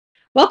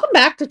Welcome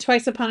back to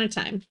Twice Upon a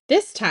Time.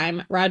 This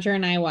time, Roger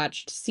and I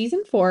watched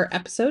Season 4,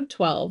 Episode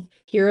 12,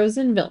 Heroes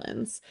and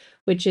Villains,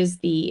 which is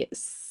the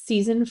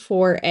Season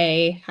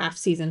 4A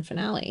half-season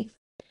finale.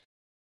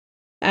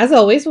 As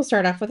always, we'll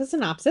start off with a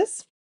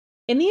synopsis.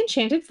 In the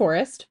Enchanted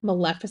Forest,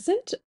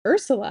 Maleficent,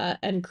 Ursula,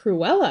 and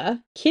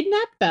Cruella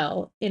kidnap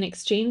Belle in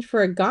exchange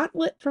for a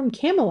gauntlet from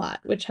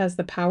Camelot, which has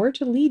the power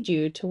to lead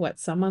you to what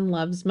someone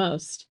loves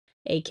most,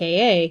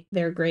 aka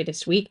their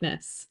greatest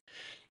weakness.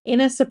 In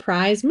a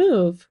surprise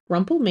move,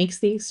 Rumple makes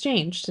the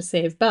exchange to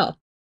save Belle.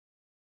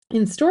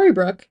 In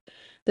Storybrooke,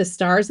 the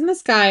stars in the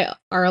sky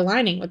are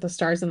aligning with the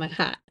stars in the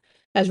hat.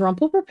 As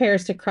Rumple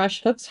prepares to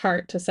crush Hook's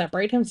heart to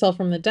separate himself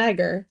from the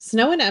dagger,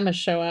 Snow and Emma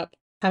show up,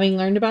 having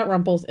learned about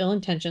Rumple's ill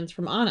intentions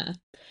from Anna.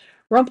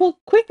 Rumple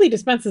quickly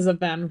dispenses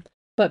of them,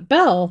 but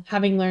Belle,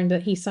 having learned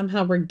that he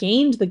somehow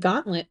regained the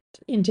gauntlet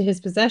into his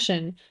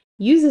possession,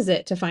 uses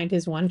it to find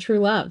his one true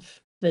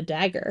love, the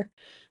dagger.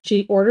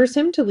 She orders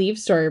him to leave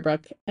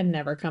Storybrooke and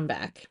never come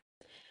back.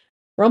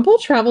 Rumple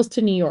travels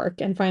to New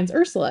York and finds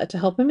Ursula to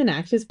help him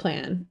enact his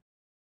plan,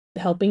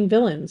 helping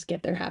villains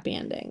get their happy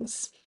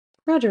endings.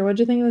 Roger, what'd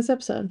you think of this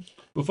episode?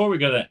 Before we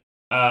go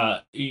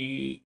there,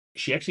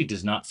 she actually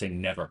does not say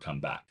never come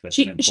back. That's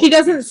She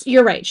doesn't.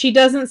 You're right. She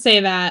doesn't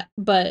say that,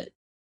 but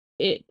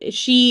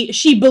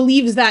she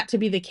believes that to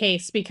be the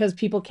case because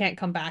people can't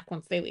come back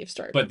once they leave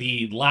Storybrooke. But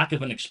the lack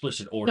of an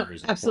explicit order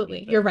is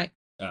absolutely. You're right.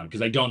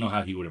 Because I don't know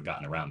how he would have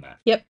gotten around that.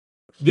 Yep.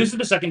 This is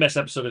the second best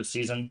episode of the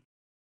season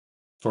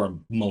for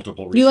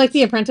multiple reasons. You like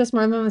The Apprentice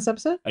more than this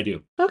episode? I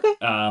do. Okay.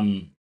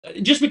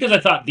 Just because I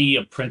thought The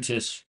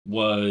Apprentice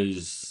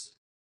was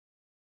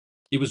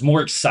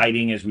more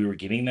exciting as we were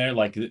getting there.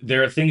 Like,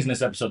 there are things in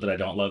this episode that I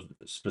don't love.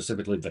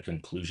 Specifically, the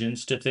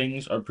conclusions to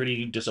things are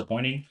pretty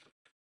disappointing.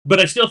 But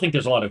I still think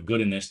there's a lot of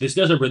good in this. This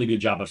does a really good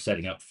job of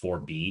setting up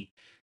 4B.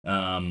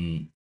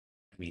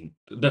 I mean,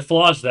 the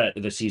flaws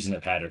that the season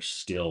have had are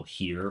still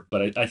here,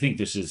 but I think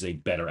this is a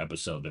better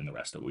episode than the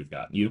rest that we've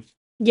got. You?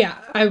 Yeah,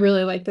 I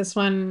really like this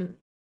one.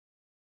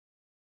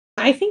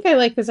 I think I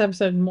like this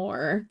episode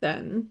more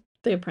than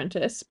The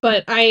Apprentice,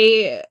 but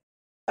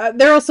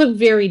they're also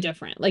very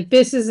different. Like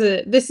this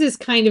is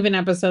kind of an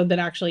episode that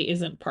actually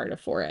isn't part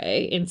of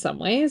 4A in some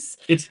ways.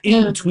 It's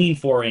in between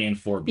 4A and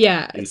 4B.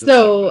 Yeah.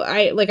 So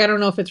I don't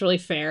know if it's really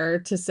fair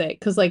to say,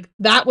 because like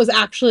that was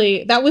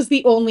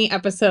the only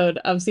episode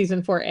of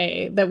season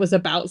 4A that was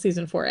about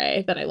season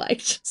 4A that I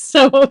liked.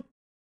 So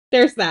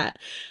there's that.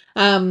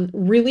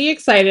 Really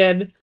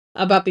excited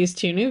about these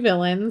two new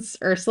villains.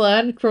 Ursula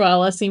and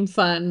Cruella seem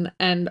fun,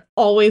 and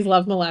always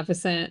love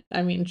Maleficent.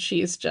 I mean,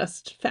 she's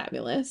just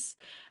fabulous.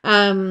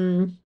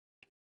 I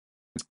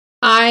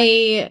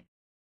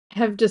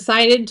have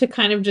decided to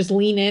kind of just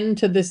lean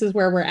into this is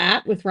where we're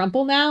at with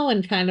Rumple now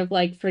and kind of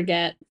like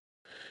forget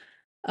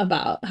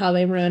about how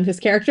they ruined his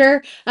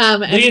character.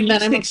 And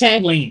then I'm okay.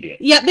 Explained it.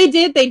 Yeah, they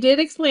did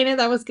explain it.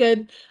 That was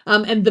good.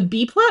 And the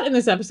B plot in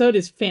this episode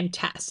is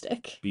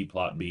fantastic. B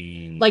plot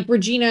being like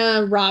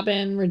Regina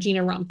Robin,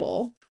 Regina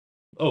Rumple.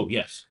 Oh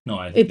yes. No,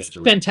 I think it's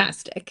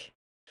fantastic.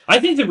 I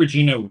think the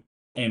Regina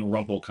and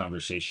Rumple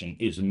conversation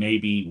is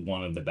maybe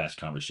one of the best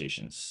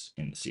conversations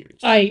in the series.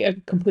 I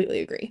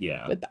completely agree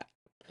with that.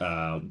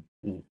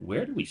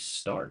 Where do we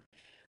start?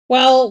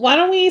 Well, why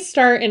don't we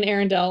start in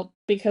Arendelle,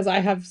 because I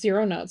have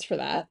 0 notes for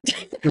that.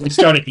 Can we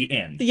start at the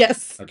end?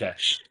 Yes. Okay.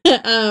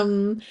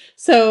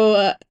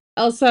 So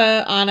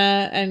Elsa,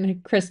 Anna,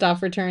 and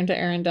Kristoff return to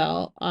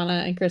Arendelle.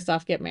 Anna and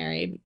Kristoff get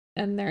married,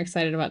 and they're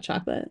excited about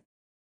chocolate.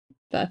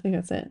 But I think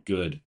that's it.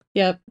 Good.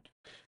 Yep.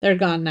 They're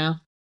gone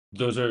now.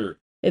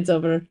 It's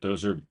over.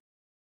 Those are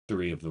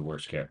 3 of the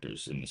worst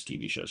characters in this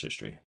TV show's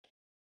history.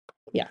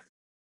 Yeah.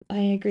 I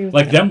agree with that.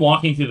 Like them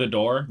walking through the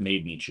door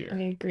made me cheer.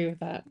 I agree with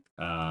that.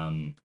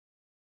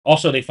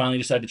 Also, they finally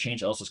decided to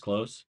change Elsa's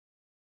clothes.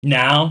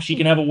 Now she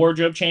can have a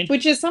wardrobe change.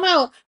 Which is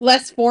somehow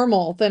less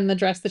formal than the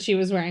dress that she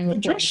was wearing before.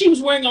 The dress she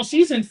was wearing all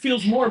season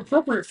feels more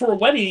appropriate for a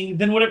wedding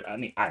than whatever. I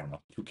mean, I don't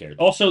know. Who cares?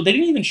 Also, they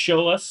didn't even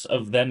show us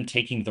of them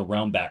taking the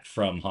realm back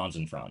from Hans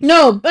and Franz.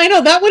 No, I know.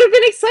 That would have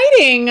been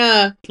exciting.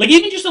 Like,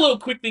 even just a little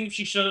quick thing if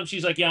she showed up,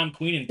 she's like, yeah, I'm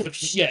queen.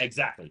 And yeah,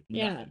 exactly.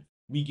 Yeah. Nothing.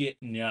 We get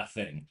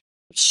nothing.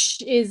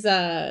 Is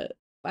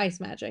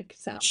ice magic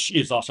sound.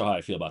 Is also how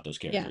I feel about those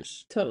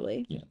characters. Yeah,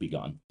 totally. Yeah, be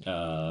gone.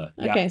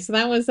 Okay, so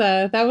that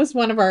was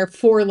one of our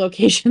 4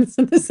 locations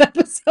in this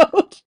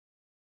episode.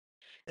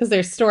 Because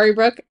there's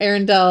Storybrooke,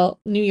 Arendelle,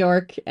 New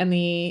York, and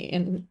the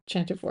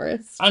Enchanted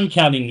Forest. I'm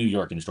counting New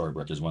York and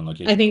Storybrooke as one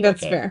location. I think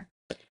that's fair.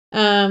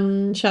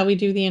 Shall we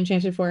do the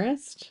Enchanted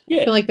Forest?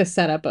 Yeah. I feel like the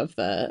setup of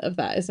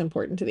that is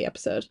important to the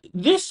episode.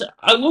 This,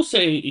 I will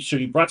say, so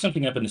you brought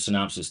something up in the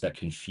synopsis that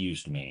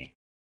confused me.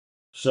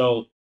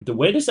 So the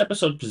way this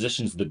episode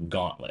positions the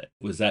gauntlet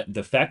was that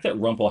the fact that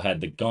Rumple had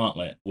the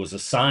gauntlet was a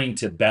sign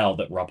to Belle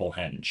that Rumple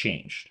hadn't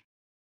changed.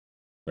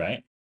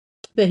 Right?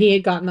 That he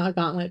had gotten the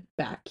gauntlet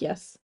back,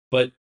 yes.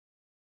 But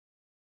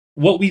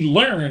what we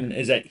learn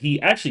is that he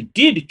actually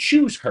did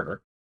choose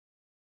her.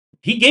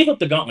 He gave up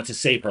the gauntlet to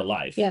save her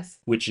life. Yes.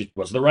 Which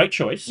was the right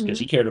choice, because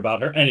he cared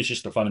about her, and it's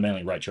just the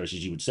fundamentally right choice,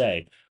 as you would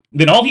say.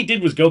 Then all he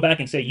did was go back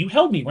and say, "You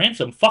held me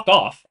ransom. Fuck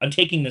off. I'm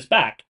taking this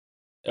back."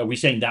 Are we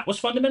saying that was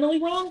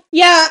fundamentally wrong?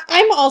 Yeah,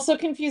 I'm also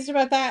confused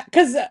about that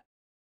because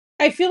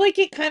I feel like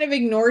it kind of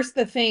ignores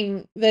the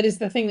thing that is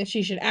the thing that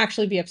she should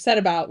actually be upset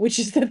about, which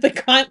is that the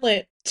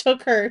gauntlet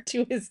took her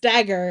to his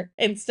dagger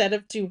instead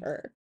of to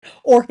her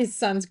or his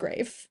son's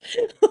grave.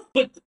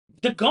 But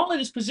the gauntlet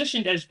is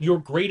positioned as your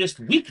greatest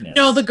weakness.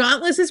 No, the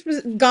gauntlet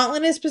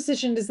is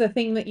positioned as the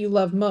thing that you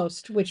love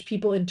most, which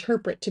people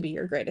interpret to be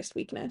your greatest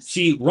weakness.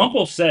 See,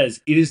 Rumpel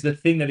says it is the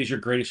thing that is your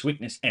greatest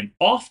weakness, and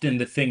often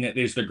the thing that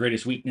is their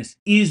greatest weakness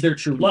is their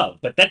true love.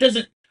 But that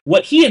doesn't.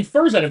 What he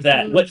infers out of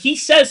that, what he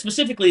says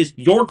specifically is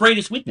your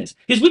greatest weakness.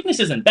 His weakness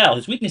isn't Belle.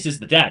 His weakness is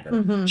the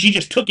dagger. She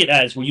just took it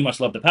as, well, you must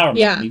love the power more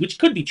than me, which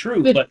could be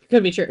true. But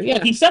could be true. Yeah.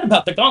 What he said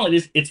about the gauntlet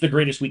is it's the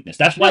greatest weakness.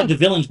 That's why the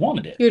villains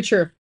wanted it. You're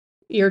true.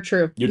 You're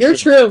true. You're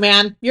true,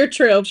 man. You're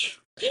true.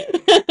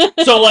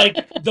 So, like,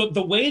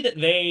 the way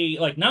that they,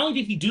 like, not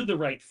only did he do the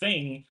right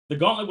thing, the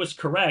gauntlet was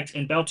correct,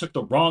 and Belle took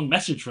the wrong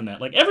message from that.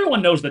 Like,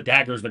 everyone knows the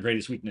dagger is the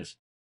greatest weakness.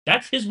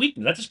 That's his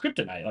weakness. That's his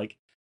kryptonite. Like,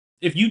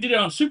 if you did it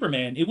on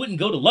Superman, it wouldn't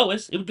go to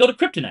Lois. It would go to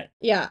kryptonite.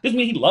 Yeah. Doesn't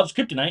mean he loves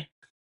kryptonite.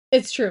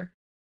 It's true.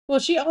 Well,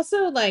 she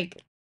also,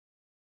 like,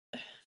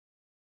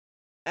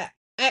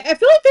 I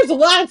feel like there's a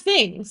lot of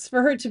things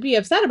for her to be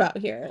upset about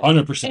here.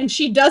 100%. And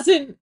she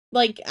doesn't,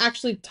 like,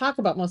 actually talk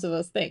about most of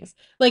those things.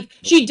 Like,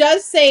 she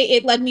does say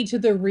it led me to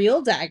the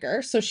real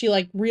dagger, so she,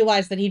 like,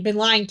 realized that he'd been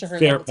lying to her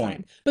the whole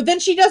time. But then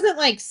she doesn't,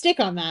 like,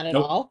 stick on that at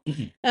all.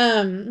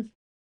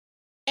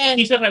 And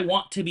he said, I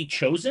want to be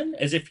chosen,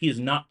 as if he has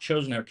not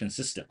chosen her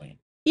consistently.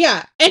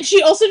 Yeah, and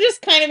she also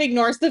just kind of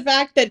ignores the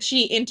fact that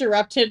she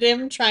interrupted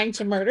him trying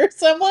to murder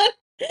someone.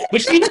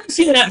 Which she doesn't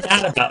seem that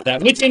mad about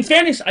that. Which, in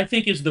fairness, I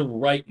think is the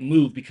right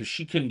move, because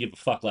she couldn't give a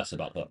fuck less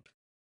about Hook.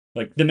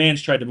 Like, the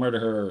man's tried to murder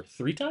her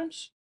 3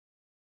 times?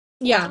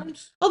 Yeah.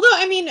 Although,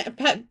 I mean,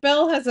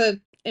 Belle has a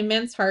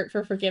immense heart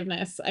for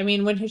forgiveness. I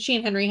mean, when she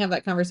and Henry have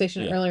that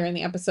conversation earlier in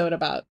the episode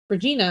about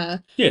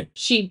Regina,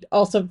 she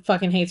also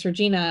fucking hates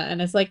Regina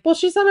and is like, well,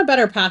 she's on a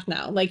better path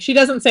now. Like, she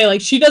doesn't say,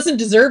 like, she doesn't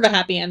deserve a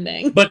happy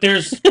ending. But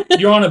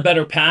you're on a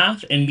better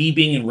path, and me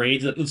being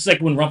enraged, it's like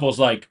when Rumpel's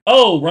like,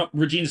 oh,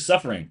 Regina's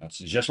suffering. That's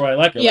just why I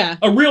like her. Yeah.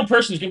 Like, a real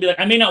person is going to be like,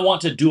 I may not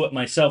want to do it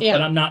myself,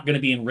 but I'm not going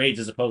to be enraged,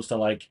 as opposed to,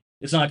 like,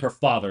 it's not like her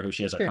father, who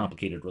she has a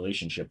complicated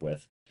relationship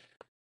with.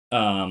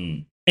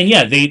 And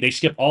yeah, they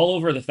skip all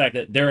over the fact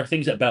that there are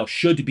things that Belle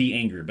should be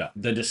angry about.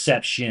 The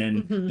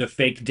deception, the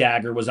fake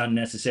dagger was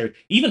unnecessary.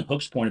 Even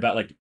Hook's point about,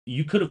 like,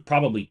 you could have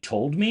probably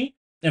told me,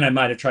 and I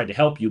might have tried to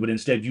help you, but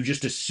instead you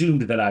just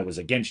assumed that I was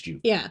against you.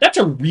 Yeah. That's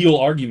a real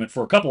argument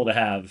for a couple to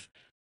have,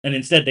 and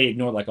instead they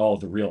ignore, like, all of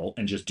the real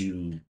and just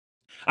do...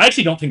 I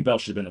actually don't think Belle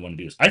should have been the one to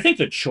do this. I think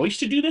the choice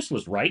to do this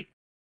was right.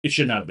 It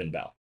should not have been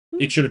Belle.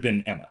 It should have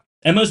been Emma.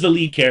 Emma's the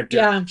lead character.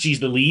 Yeah.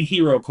 She's the lead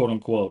hero,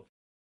 quote-unquote.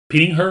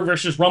 Pitting her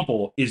versus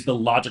Rumpel is the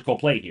logical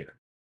play here.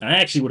 And I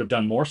actually would have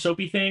done more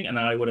soapy thing, and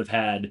I would have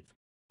had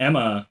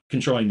Emma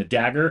controlling the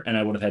dagger, and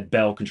I would have had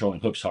Belle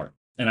controlling Hook's heart.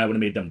 And I would have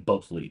made them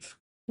both leave.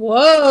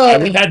 Whoa! I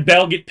would have had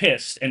Belle get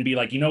pissed and be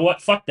like, you know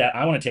what? Fuck that.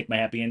 I want to take my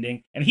happy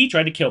ending. And he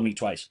tried to kill me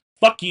twice.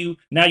 Fuck you.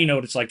 Now you know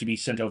what it's like to be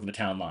sent over the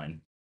town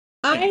line.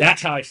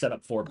 That's how I set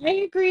up for. I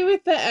agree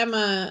with the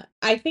Emma.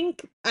 I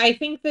think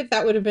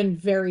that would have been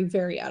very,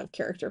 very out of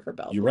character for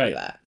Belle. You're right.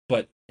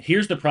 But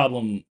here's the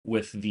problem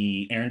with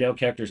the Arendelle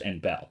characters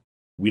and Belle.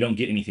 We don't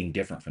get anything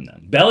different from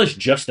them. Belle is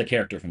just the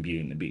character from Beauty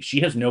and the Beast.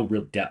 She has no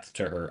real depth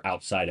to her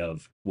outside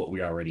of what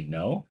we already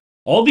know.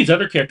 All these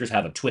other characters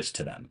have a twist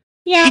to them.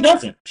 Yeah. She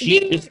doesn't.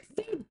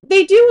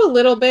 They do a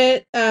little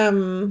bit. I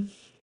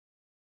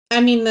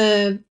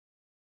mean,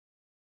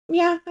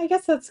 yeah, I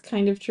guess that's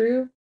kind of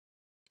true.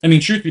 I mean,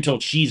 truth be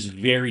told, she's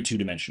very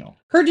two-dimensional.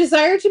 Her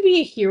desire to be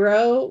a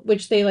hero,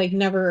 which they, like,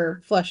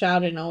 never flesh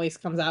out and always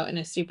comes out in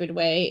a stupid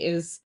way,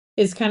 is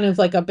kind of,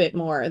 like, a bit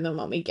more than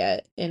what we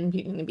get in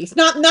Beauty and the Beast.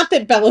 Not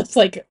that Bella's,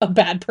 like, a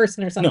bad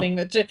person or something,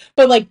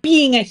 but like,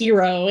 being a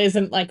hero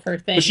isn't, like, her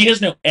thing. But she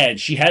has no edge.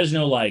 She has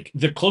no, like,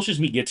 the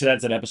closest we get to that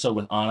is that episode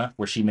with Anna,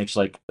 where she makes,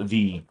 like,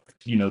 the,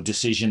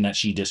 decision that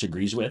she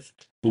disagrees with.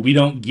 But we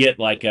don't get,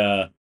 like,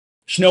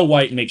 Snow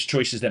White makes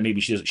choices that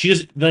maybe she doesn't. She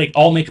doesn't, like,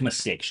 all make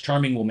mistakes.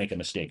 Charming will make a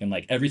mistake. And,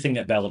 like, everything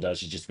that Bella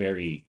does is just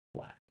very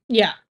flat.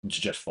 Yeah. It's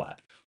just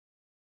flat.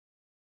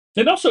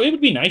 And also, it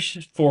would be nice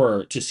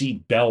to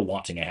see Belle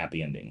wanting a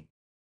happy ending.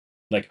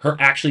 Like, her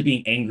actually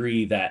being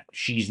angry that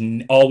she's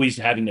always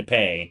having to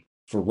pay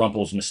for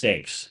Rumpel's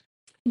mistakes.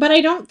 But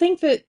I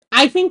think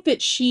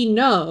that she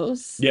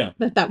knows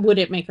that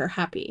wouldn't make her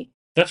happy.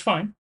 That's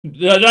fine.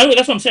 That's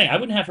what I'm saying. I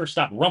wouldn't have her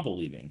stop Rumpel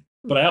leaving.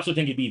 But I also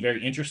think it'd be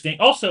very interesting.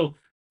 Also,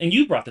 and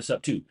you brought this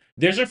up too,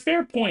 there's a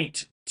fair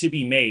point to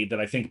be made that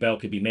I think Belle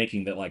could be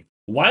making, that, like,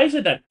 why is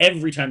it that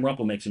every time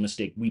Rumpel makes a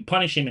mistake, we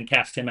punish him and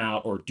cast him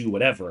out or do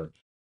whatever?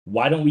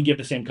 Why don't we give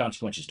the same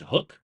consequences to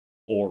Hook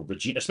or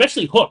Regina,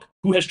 especially Hook,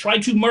 who has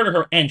tried to murder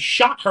her and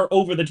shot her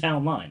over the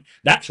town line?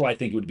 That's why I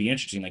think it would be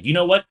interesting. Like, you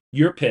know what?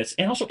 You're pissed.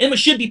 And also, Emma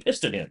should be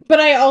pissed at him. But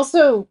I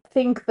also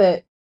think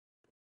that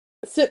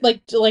So,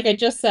 like I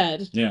just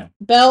said, Yeah.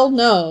 Belle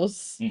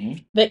knows Hmm.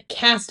 that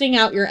casting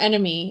out your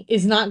enemy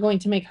is not going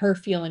to make her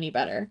feel any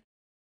better.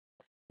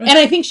 And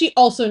I think she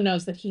also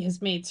knows that he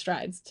has made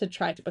strides to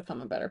try to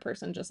become a better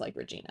person, just like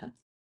Regina.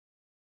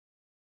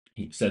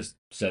 He says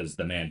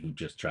the man who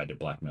just tried to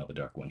blackmail the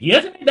Dark One. He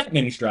hasn't made that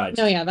many strides.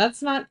 No, yeah,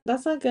 that's not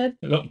good.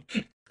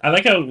 I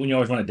like how when you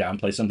always want to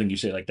downplay something, you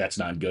say like that's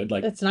not good.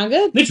 Like It's not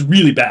good. it's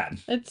really bad.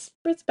 It's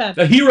bad.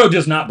 A hero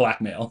does not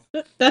blackmail,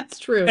 That's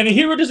true. and a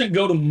hero doesn't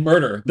go to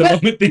murder the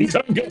moment things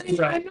aren't going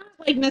right. I'm not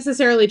like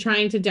necessarily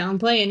trying to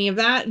downplay any of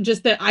that.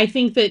 Just that I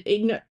think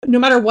that no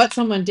matter what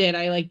someone did,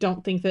 I like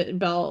don't think that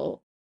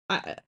Belle.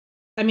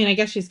 I mean, I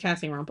guess she's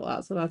casting Rumple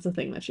out, so that's the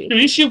thing that she.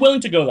 Is she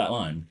willing to go that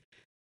line?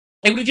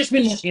 It would have just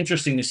been more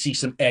interesting to see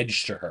some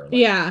edge to her. Like,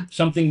 yeah.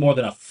 Something more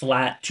than a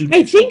flat two.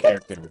 I think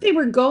that's what they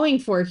were going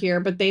for here,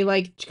 but they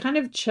like kind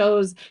of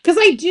chose because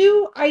I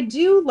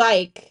do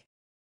like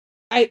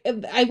I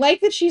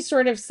like that she's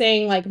sort of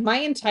saying like my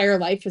entire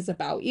life is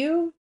about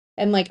you,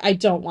 and like I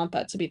don't want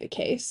that to be the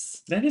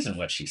case. That isn't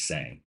what she's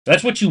saying.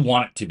 That's what you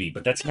want it to be,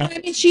 but that's not. I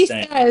mean, she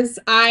says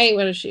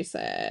what does she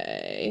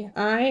say?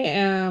 I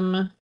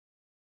am.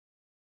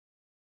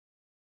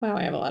 Wow,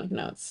 I have a lot of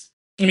notes.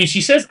 I mean,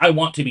 she says, "I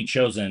want to be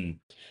chosen."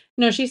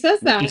 No, she says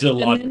that, It's and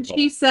illogical. then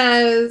she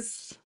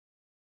says,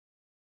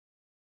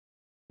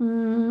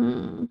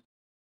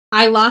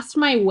 "I lost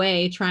my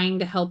way trying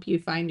to help you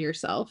find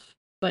yourself,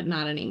 but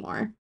not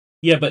anymore."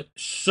 Yeah, but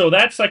so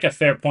that's like a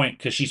fair point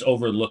because she's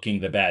overlooking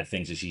the bad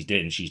things that she's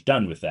did and she's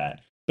done with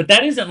that. But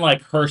that isn't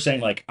like her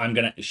saying like I'm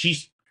gonna.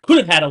 She's could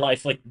have had a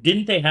life. Like,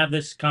 didn't they have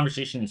this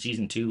conversation in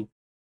season 2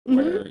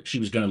 where she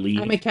was gonna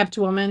leave? I'm a kept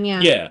woman.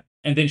 Yeah. Yeah,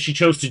 and then she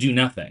chose to do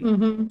nothing.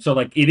 Mm-hmm. So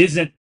like, it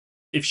isn't.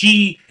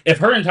 If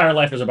her entire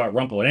life is about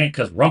Rumple, it ain't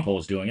because Rumple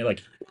is doing it.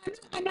 Like,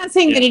 I'm not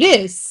saying that it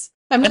is.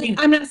 I'm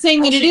not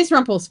saying that it is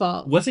Rumple's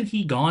fault. Wasn't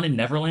he gone in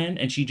Neverland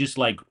and she just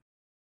like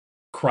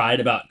cried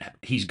about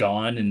he's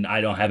gone and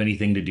I don't have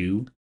anything to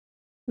do?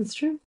 That's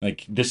true.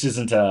 Like, this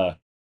isn't a.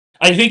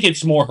 I think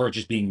it's more her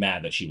just being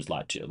mad that she was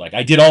lied to. Like,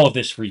 I did all of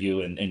this for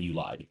you and you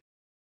lied.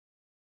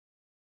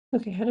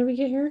 Okay, how did we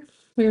get here?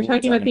 We were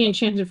talking about the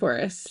Enchanted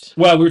Forest.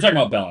 Well, we were talking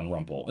about Belle and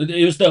Rumple.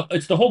 It's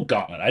the whole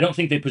gauntlet. I don't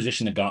think they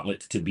positioned the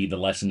gauntlet to be the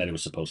lesson that it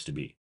was supposed to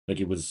be.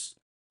 Like, it was.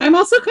 I'm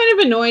also kind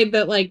of annoyed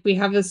that like we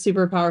have this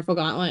super powerful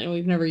gauntlet and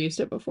we've never used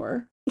it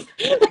before.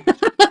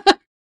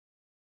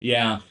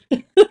 Yeah.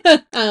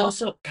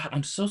 Also, God,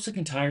 I'm so sick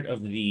and tired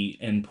of the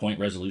endpoint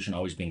resolution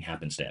always being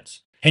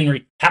happenstance.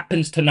 Henry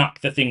happens to knock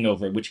the thing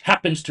over, which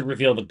happens to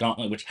reveal the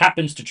gauntlet, which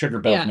happens to trigger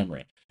Belle's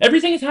memory.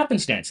 Everything is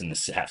happenstance in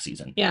this half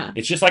season. Yeah.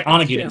 It's just like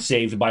Anna getting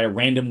saved by a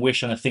random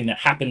wish on a thing that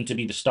happened to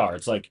be the star.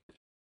 It's like.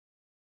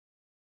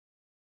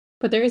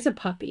 But there is a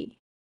puppy.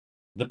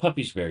 The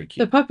puppy's very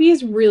cute. The puppy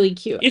is really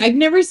cute. I've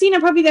never seen a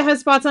puppy that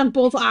has spots on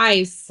both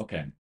eyes.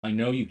 Okay. I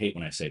know you hate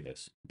when I say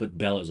this, but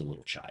Belle is a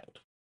little child.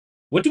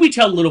 What do we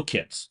tell little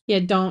kids? Yeah,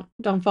 don't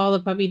follow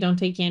the puppy. Don't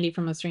take candy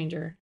from a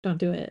stranger. Don't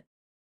do it.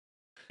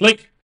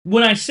 Like,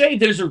 when I say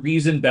there's a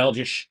reason Belle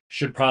just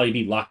should probably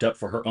be locked up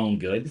for her own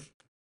good,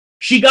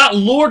 she got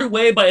lured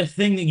away by a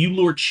thing that you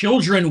lure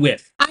children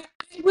with. I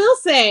will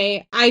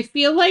say, I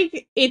feel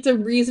like it's a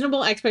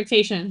reasonable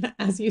expectation,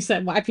 as you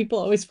said, why people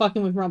always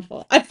fucking with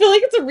Rumple. I feel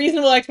like it's a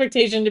reasonable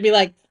expectation to be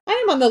like, I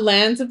am on the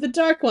lands of the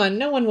Dark One.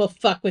 No one will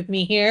fuck with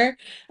me here.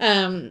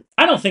 I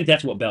don't think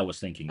that's what Belle was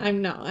thinking. I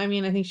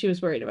mean, I think she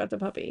was worried about the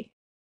puppy.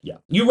 Yeah.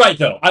 You're right,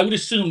 though. I would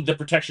assume the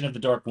protection of the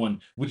Dark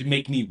One would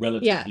make me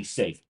relatively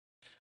safe.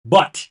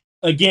 But,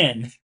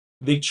 again,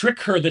 they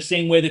trick her the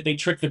same way that they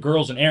trick the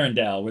girls in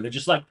Arendelle, where they're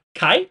just like,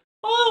 Kite?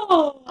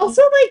 Oh.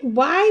 Also, like,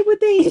 why would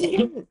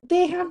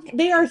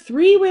they are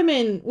 3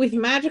 women with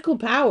magical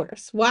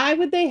powers. Why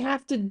would they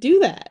have to do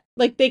that?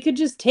 Like, they could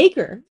just take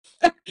her.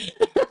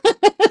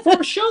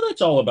 For a show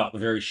that's all about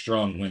very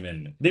strong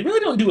women, they really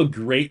don't do a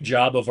great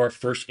job of our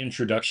first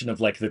introduction of,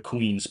 like, the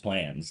Queen's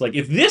plans. Like,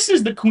 if this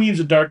is the Queens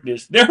of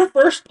Darkness, their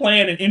first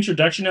plan and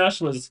introduction to us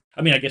was,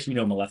 I mean, I guess we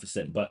know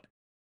Maleficent, but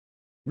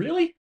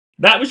really?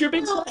 That was your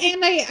big plan?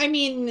 And I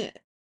mean,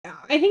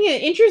 I think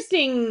an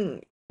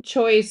interesting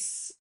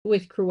choice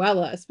with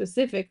Cruella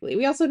specifically.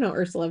 We also know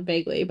Ursula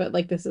vaguely, but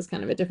like this is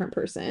kind of a different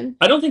person.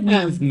 I don't think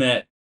we've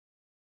met.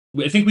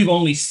 I think we've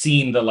only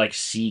seen the like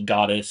sea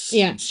goddess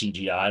in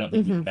CGI. I don't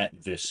think we've met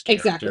this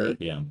character. Exactly.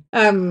 Yeah.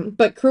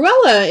 But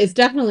Cruella is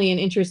definitely an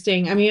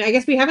interesting. I mean, I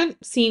guess we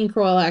haven't seen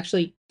Cruella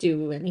actually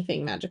do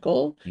anything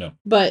magical. No.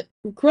 But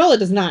Cruella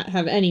does not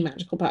have any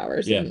magical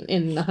powers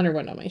in the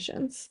 101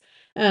 Dalmatians,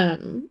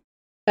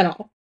 at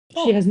all.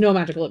 She has no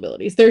magical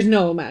abilities. There's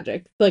no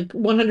magic. Like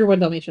 101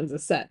 Dalmatians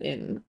is set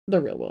in the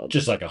real world.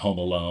 Just like a Home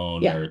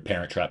Alone or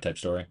Parent Trap type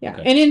story. Yeah.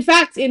 Okay. And in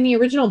fact, in the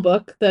original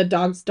book, the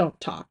dogs don't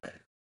talk.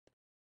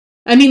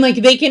 I mean, like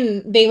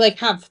they like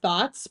have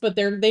thoughts, but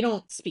they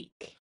don't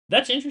speak.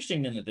 That's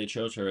interesting then that they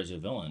chose her as a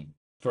villain.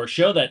 For a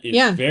show that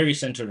is very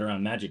centered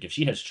around magic, if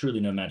she has truly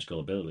no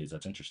magical abilities,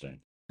 that's interesting.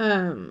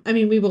 I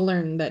mean, we will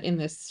learn that in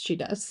this she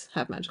does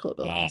have magical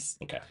abilities.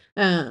 Okay.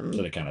 So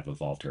they kind of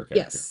evolved her character.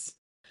 Yes.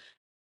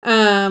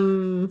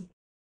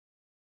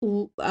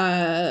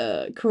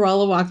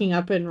 Cruella walking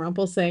up and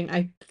Rumple saying,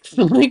 "I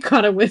only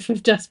caught a whiff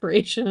of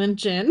desperation and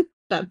gin."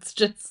 That's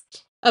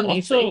just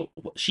amazing.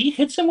 Also, she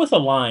hits him with a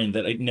line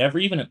that it never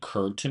even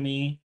occurred to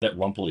me that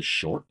Rumple is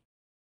short.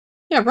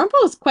 Yeah,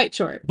 Rumple is quite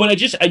short. But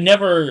I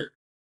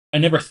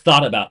never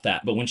thought about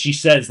that. But when she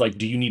says like,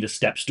 "Do you need a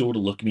step stool to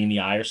look me in the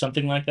eye?" or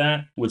something like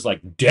that, was like,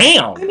 I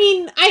damn.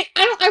 mean,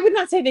 I would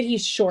not say that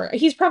he's short.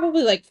 He's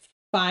probably like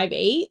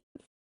 5'8",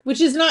 which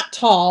is not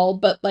tall,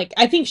 but like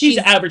He's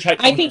average height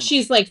I coming think from.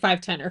 she's like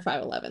 5'10" or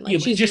 5'11". Yeah, Like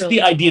but she's just really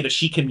the idea tall. that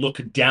she can look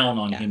down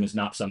on Yeah. him is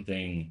not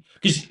something,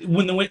 because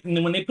when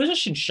they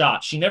position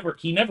shots, he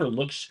never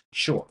looks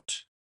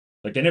short.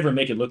 Like they never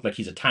make it look like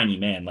he's a tiny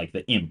man, like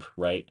the imp,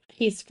 right?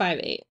 He's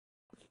 5'8".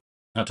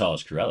 How tall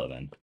is Cruella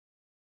then?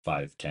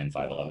 5'10",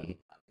 I don't know 5'11".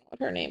 what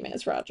her name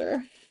is,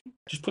 Roger.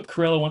 Just put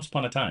Cruella Once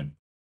Upon a Time.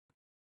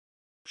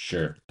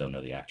 Sure, don't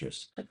know the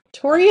actress.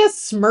 Victoria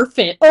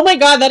Smurfit. Oh my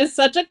god, that is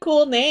such a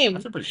cool name.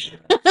 That's a pretty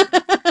good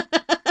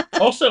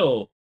one.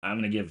 Also, I'm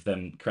gonna give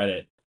them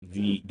credit.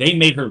 They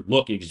made her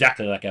look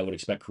exactly like I would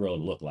expect Cruella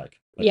to look like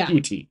Yeah. to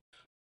a T.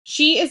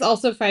 She is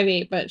also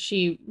 5'8", but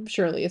she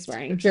surely is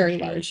wearing very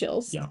large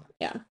heels. Yeah.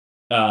 Yeah.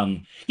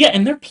 Yeah,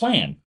 and their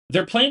plan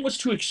was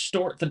to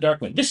extort the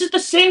Darkwind. This is the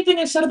same thing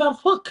I said about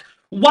Hook.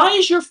 Why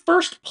is your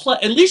first play?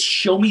 At least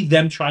show me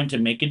them trying to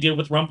make a deal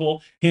with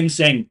Rumple, him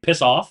saying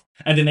 "piss off,"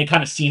 and then they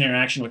kind of see an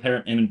interaction with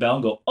him and Belle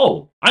and go,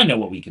 "Oh, I know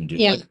what we can do."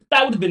 Yeah. Like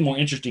that would have been more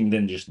interesting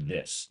than just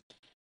this.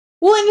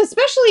 Well, and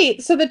especially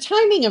so the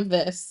timing of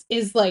this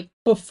is like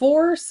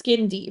before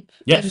Skin Deep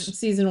in Yes,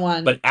 season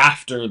 1. but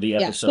after the Yeah.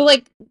 episode, So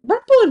like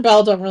Rumple and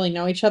Belle don't really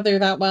know each other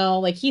that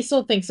well. Like he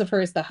still thinks of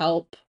her as the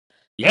help.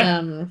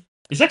 yeah,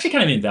 it's actually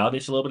kind of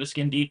invalidates a little bit of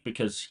Skin Deep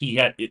because he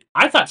had it.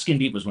 I thought Skin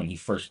Deep was when he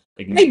first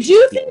I ignited.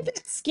 do think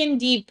that Skin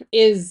Deep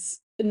is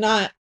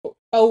not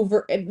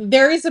over.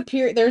 There is a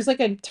period. There's like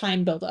a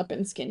time build up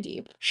in Skin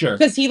Deep Sure.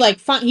 because he like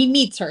he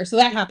meets her, so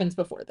that happens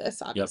before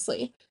this, Yep.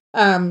 obviously.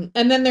 And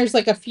then there's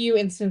like a few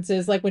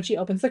instances, like when she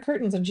opens the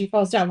curtains and she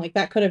falls down, like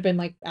that could have been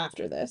like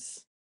after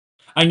this.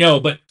 I know,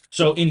 but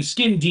so in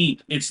Skin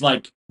Deep, it's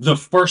like the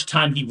first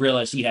time he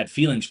realized he had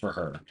feelings for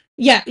her.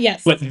 Yeah.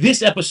 Yes. But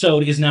this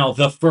episode is now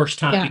the first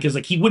time Yeah. because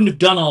like he wouldn't have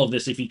done all of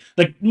this if he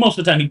like most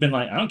of the time he'd been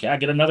like, I don't care, I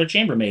get another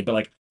chambermaid. But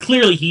like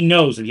clearly he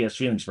knows that he has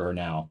feelings for her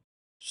now.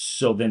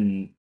 So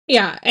then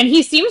Yeah, and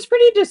he seems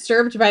pretty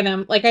disturbed by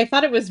them. Like I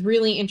thought it was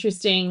really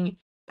interesting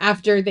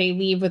after they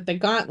leave with the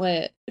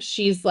gauntlet.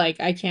 She's like,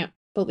 I can't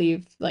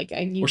believe like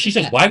or she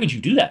says, why would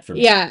you do that for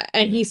me? Yeah,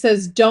 and he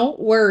says, "Don't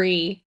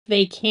worry,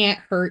 they can't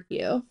hurt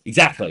you."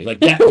 Exactly. Like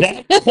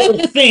that whole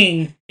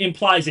thing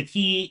implies that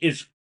he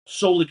is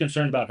solely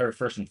concerned about her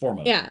first and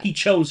foremost. Yeah. He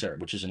chose her,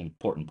 which is an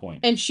important point.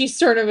 And she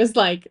sort of is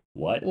like,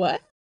 What?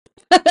 What?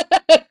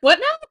 What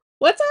now?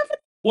 What's happening?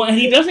 Well, and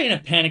he does it in a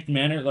panicked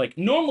manner. Like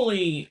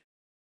normally,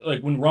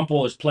 like when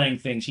Rumple is playing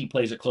things, he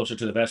plays it closer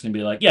to the vest and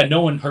be like, "Yeah,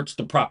 no one hurts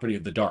the property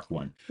of the Dark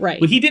One." Right.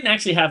 But he didn't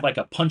actually have like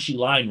a punchy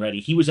line ready.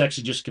 He was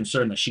actually just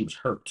concerned that she was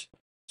hurt.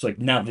 So like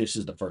now this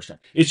is the first time.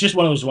 It's just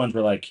one of those ones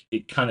where like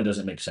it kind of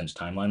doesn't make sense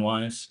timeline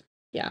wise.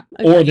 Yeah.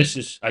 Or this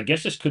is, I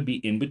guess this could be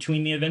in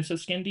between the events of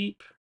Skin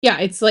Deep. Yeah,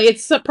 it's like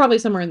it's probably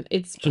somewhere in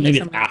it's So maybe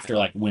it's somewhere after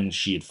like when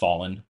she had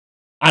fallen.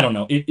 I don't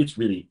know. It's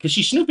really because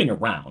she's snooping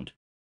around.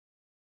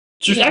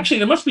 So Yeah. actually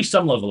there must be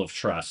some level of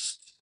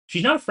trust.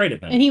 She's not afraid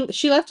of him. And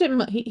she left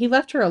him he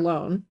left her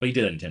alone. But he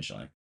did it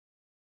intentionally.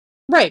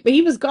 Right, but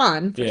he was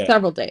gone for Yeah.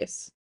 several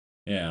days.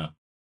 Yeah.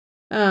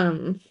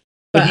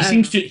 But he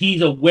seems to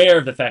he's aware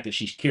of the fact that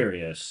she's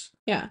curious.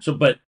 Yeah. So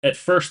but at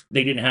first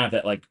they didn't have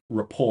that like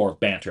rapport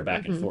banter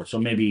back and forth. So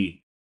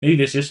maybe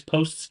this is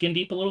post Skin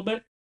Deep a little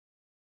bit.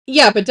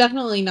 Yeah, but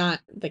definitely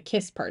not the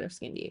kiss part of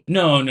Skin Deep.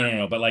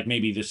 No. But like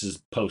maybe this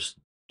is post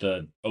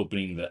the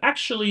opening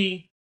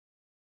actually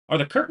are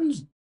the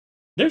curtains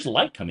there's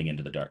light coming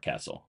into the Dark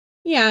Castle.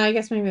 Yeah, I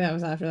guess maybe that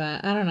was after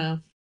that. I don't know.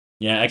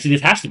 Yeah, actually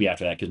this has to be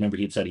after that because remember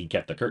he'd said he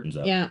kept the curtains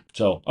up. Yeah.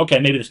 So okay,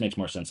 maybe this makes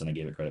more sense than I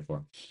gave it credit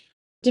for.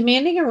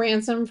 Demanding a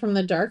ransom from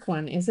the Dark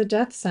One is a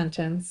death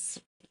sentence.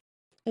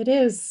 It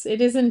is.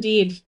 It is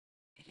indeed.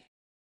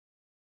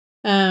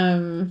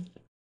 And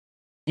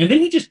then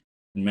he just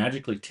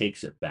magically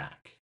takes it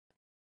back.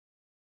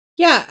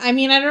 Yeah, I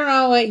mean, I don't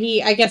know what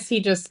I guess he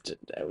just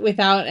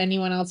without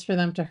anyone else for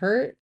them to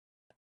hurt.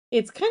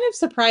 It's kind of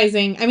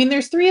surprising. I mean,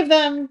 there's 3 of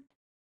them.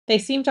 They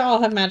seem to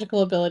all have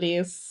magical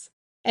abilities.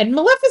 And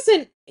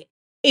Maleficent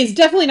is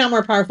definitely not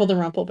more powerful than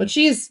Rumple, but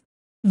she's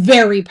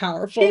very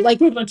powerful. She's like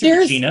equivalent to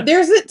Regina.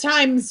 there's at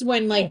times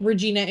when like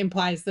Regina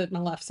implies that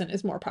Maleficent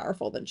is more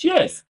powerful than she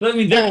is. But I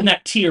mean they're in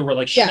that tier where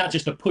like she's Yeah. not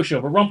just a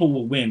pushover. Rumple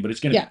will win, but it's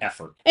gonna be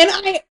effort. And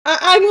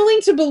I'm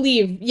willing to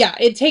believe, yeah,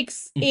 it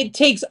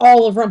takes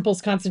all of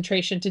Rumple's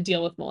concentration to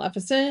deal with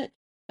Maleficent.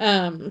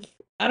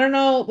 I don't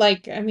know,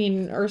 like I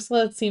mean,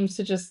 Ursula seems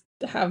to just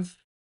have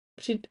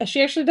she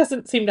actually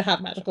doesn't seem to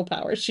have magical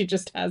powers. She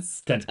just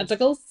has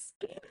tentacles.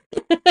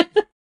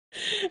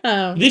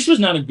 This was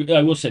not a good,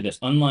 I will say this,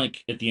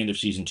 unlike at the end of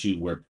season 2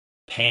 where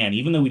Pan,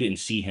 even though we didn't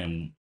see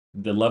him,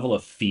 the level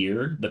of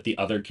fear that the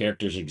other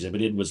characters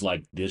exhibited was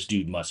like this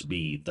dude must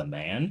be the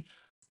man.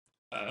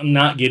 I'm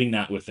not getting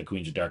that with the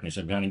Queens of Darkness.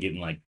 I'm kind of getting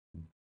like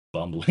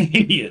bumbling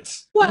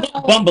idiots. Well, not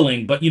Well,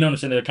 bumbling, but you know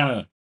what I'm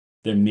saying.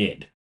 They're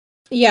mid.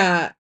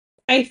 yeah.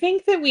 I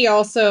think that we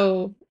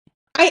also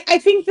I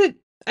think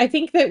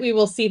that we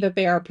will see that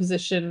they are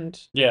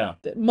positioned Yeah,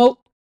 mo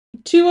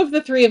two of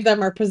the three of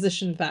them are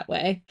positioned that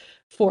way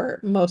for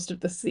most of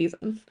the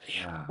season.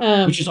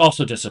 yeah, which is Um,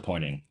 also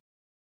disappointing.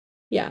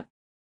 yeah.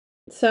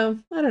 So,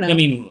 I don't I know.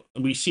 mean,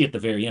 we see at the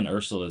very end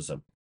Ursula's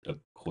a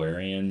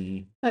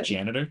Aquarian Uh,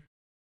 janitor.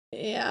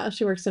 yeah,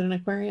 she works at an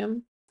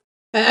aquarium.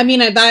 I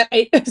mean,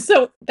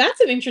 so that's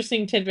an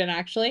interesting tidbit,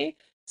 actually.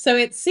 So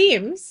it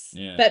seems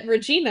Yeah. that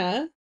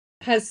Regina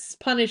has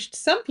punished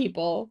some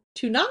people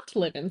to not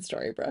live in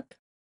Storybrooke.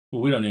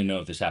 Well, we don't even know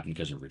if this happened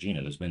because of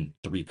Regina. There's been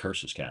 3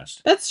 curses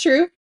cast. That's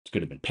true. This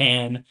could have been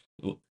Pan.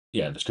 Well,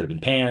 yeah, this could have been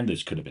Pan.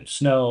 This could have been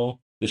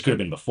Snow. This could have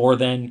been before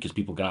then because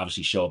people can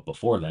obviously show up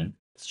before then.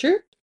 It's true.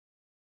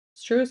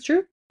 It's true. It's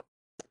true.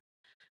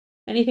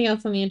 Anything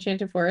else on the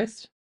Enchanted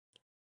Forest?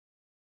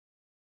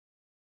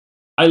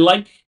 I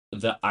like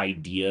the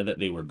idea that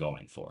they were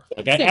going for.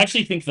 Like, I Same.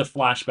 actually think the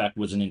flashback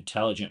was an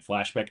intelligent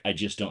flashback. I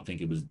just don't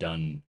think it was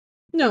done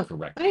No, I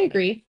correctly.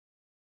 agree.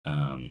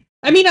 Um,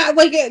 I mean,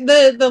 like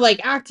the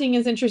like acting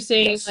is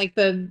interesting. yes. Like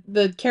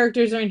the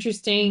characters are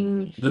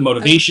interesting. The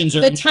motivations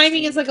are The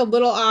timing interesting. is like a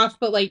little off,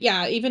 but like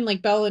yeah, even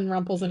like Belle and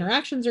Rumple's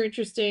interactions are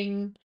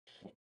interesting.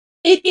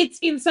 It's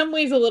in some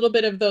ways a little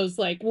bit of those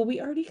like, well, we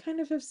already kind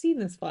of have seen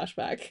this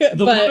flashback,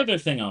 The one but other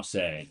thing I'll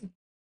say,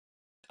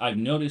 I've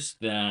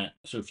noticed that,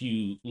 so if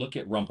you look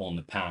at Rumple in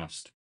the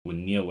past,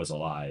 when Neil was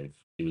alive,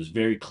 it was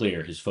very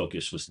clear his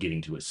focus was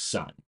getting to his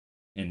son.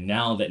 And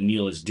now that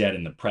Neil is dead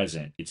in the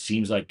present, it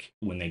seems like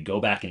when they go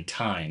back in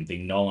time, they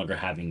no longer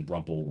having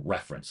Rumple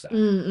reference that.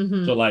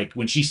 mm-hmm. So like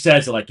when she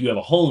says that, like, you have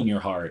a hole in your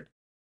heart,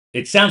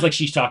 it sounds like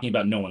she's talking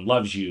about no one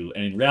loves you,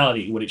 and in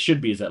reality, what it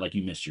should be is that like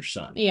you missed your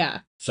son.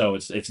 Yeah. So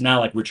it's not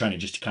like we're trying to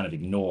just kind of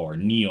ignore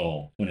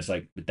Neil when it's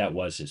like, but that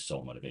was his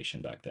sole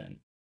motivation back then.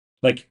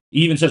 Like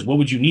he even says, "What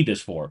would you need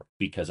this for?"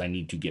 Because I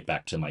need to get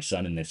back to my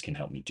son, and this can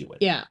help me do it.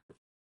 Yeah.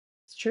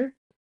 It's true.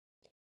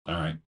 All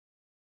right.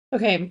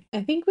 Okay,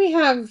 I think we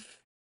have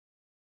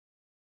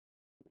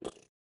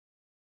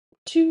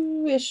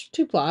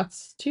two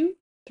plots. Two,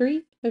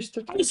 three? There's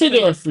I would say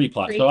there are 3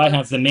 plots. three So I plots.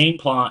 have the main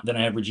plot, then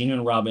I have Regina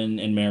and Robin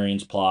and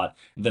Marion's plot.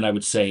 Then I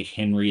would say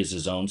Henry is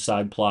his own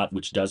side plot,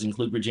 which does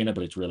include Regina,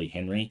 but it's really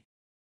Henry.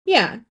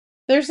 Yeah.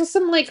 There's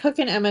some like Hook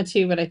and Emma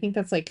too, but I think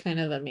that's like kind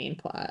of the main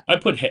plot. I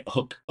put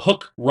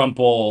Hook,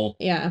 Rumple,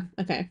 Yeah,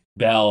 okay.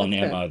 Belle, and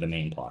That's fair. Emma the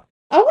main plot.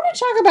 I want to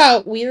talk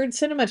about weird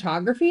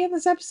cinematography in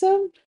this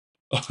episode.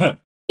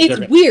 It's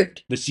They're-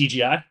 weird. The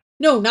CGI?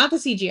 No, not the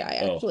CGI,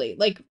 Oh. actually.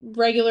 Like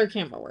regular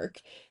camera work.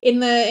 In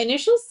the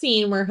initial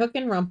scene where Hook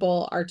and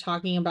Rumple are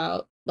talking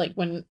about, like,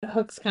 when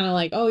Hook's kind of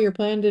like, oh, your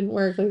plan didn't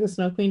work, like, the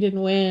Snow Queen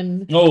didn't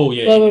win, Oh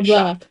yeah, blah, blah, yeah,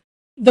 blah. shot.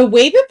 The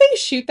way that they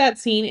shoot that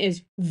scene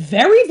is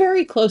very,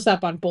 very close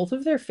up on both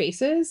of their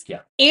faces.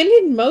 Yeah. And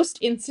in most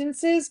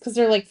instances, because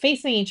they're, like,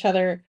 facing each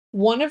other,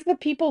 one of the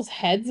people's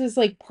heads is,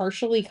 like,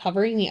 partially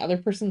covering the other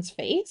person's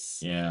face.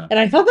 Yeah. And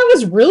I thought that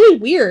was really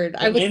weird.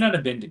 They may not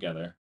have been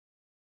together.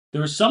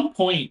 There was some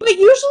point. But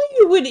usually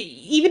you would,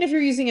 even if you're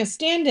using a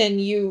stand-in,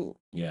 you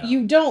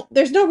don't,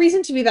 there's no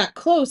reason to be that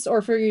close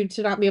or for you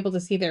to not be able to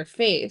see their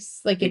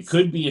face. Like It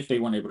could be if they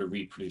weren't able to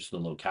reproduce the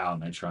locale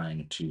and they're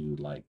trying to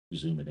like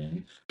zoom it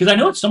in. Because I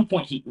know at some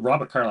point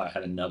Robert Carlyle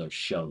had another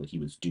show that he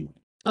was doing.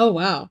 Oh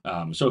wow.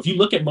 So if you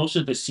look at most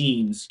of the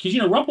scenes, because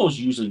Rumple's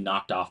usually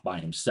knocked off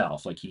by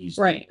himself, like he's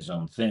doing his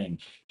own thing.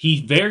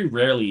 He very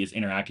rarely is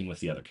interacting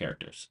with the other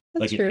characters.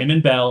 That's like true. It's him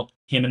and Belle,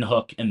 him and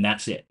Hook, and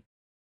that's it.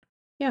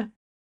 Yeah.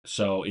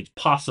 So it's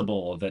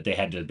possible that they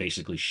had to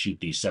basically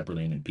shoot these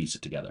separately and then piece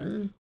it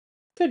together.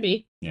 Could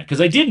be. Yeah, because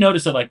I did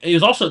notice that like it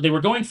was also they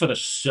were going for the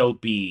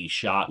soapy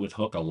shot with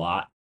Hook a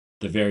lot.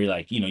 The very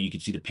like you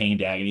could see the pain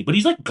to agony, but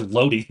he's like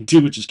gloating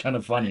too, which is kind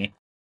of funny.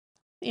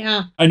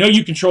 Yeah. I know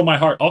you control my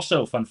heart.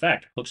 Also, fun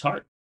fact: Hook's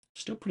heart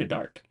still pretty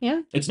dark.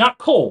 Yeah. It's not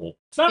coal.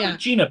 It's not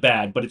Regina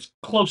bad, but it's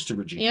close to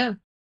Regina.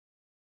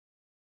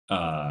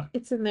 Yeah.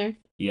 It's in there.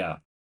 Yeah.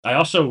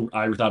 I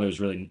thought it was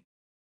really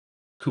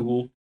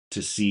cool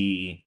to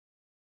see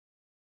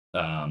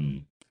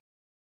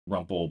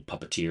Rumple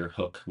puppeteer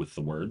Hook with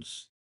the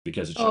words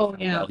because it shows how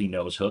well he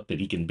knows Hook that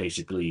he can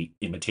basically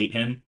imitate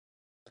him.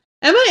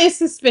 Emma is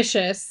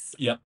suspicious.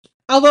 Yep.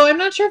 Although I'm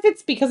not sure if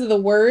it's because of the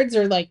words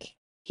or like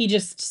he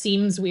just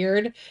seems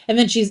weird. And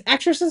then she's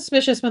extra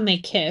suspicious when they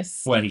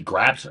kiss. When he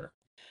grabs her.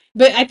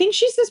 But I think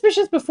she's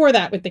suspicious before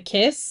that with the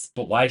kiss.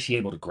 But why is he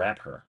able to grab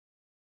her?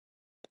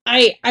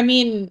 I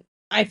mean,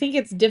 I think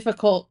it's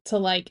difficult to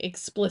like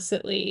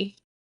explicitly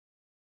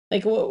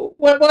like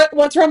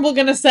what's Rumble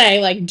gonna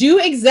say? Like, do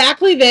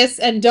exactly this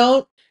and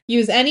don't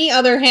use any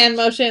other hand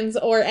motions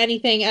or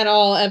anything at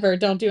all ever.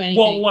 Don't do anything.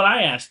 Well, what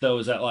I asked though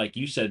is that like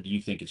you said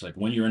you think it's like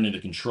when you're under the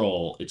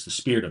control, it's the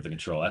spirit of the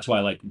control. That's why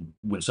like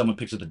when someone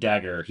picks up the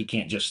dagger, he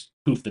can't just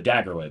poof the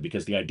dagger away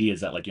because the idea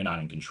is that like you're not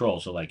in control.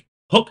 So like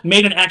Hook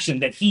made an action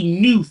that he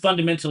knew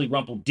fundamentally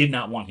Rumple did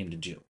not want him to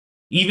do.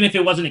 Even if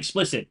it wasn't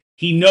explicit,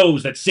 he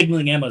knows that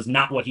signaling Emma is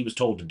not what he was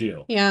told to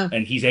do. Yeah.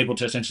 And he's able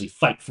to essentially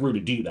fight through to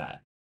do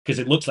that. Because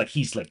it looks like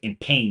he's like in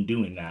pain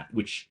doing that,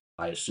 which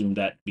I assume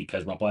that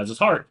because Rumple has his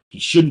heart, he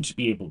shouldn't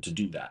be able to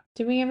do that.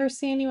 Did we ever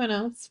see anyone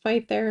else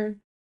fight their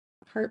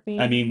heart being?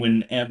 I mean,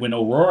 when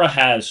Aurora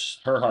has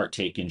her heart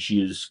taken,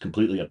 she is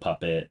completely a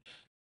puppet.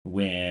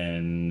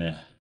 When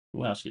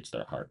who else gets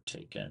their heart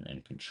taken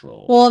and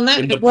controlled? Well, and that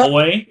when the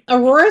boy,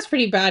 Aurora's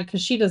pretty bad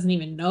because she doesn't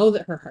even know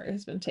that her heart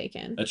has been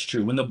taken. That's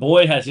true. When the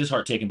boy has his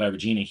heart taken by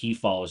Regina, he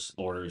follows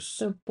orders.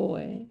 The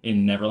boy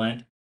in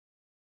Neverland.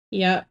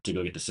 Yeah. To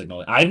go get the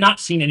signal. I've not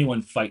seen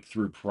anyone fight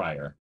through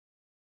prior,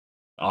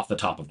 off the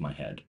top of my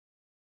head.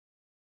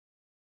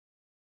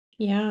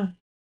 Yeah.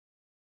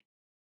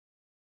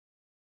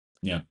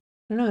 Yeah.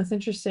 I don't know. It's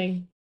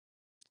interesting.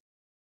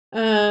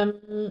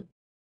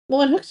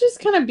 Well, and Hook's just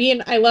kind of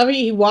being, I love it.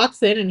 He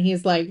walks in and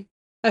he's like,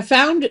 I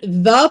found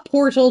the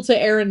portal to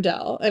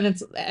Arendelle.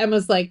 And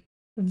Emma's like,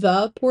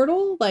 the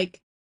portal?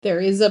 Like,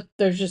 there's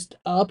just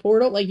a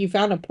portal? Like, you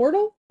found a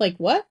portal? Like,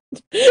 what?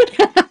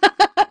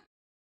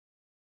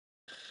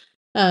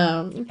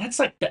 That's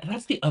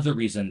the other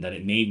reason that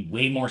it made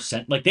way more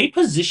sense. Like, they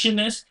position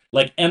this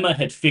like Emma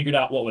had figured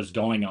out what was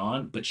going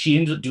on, but she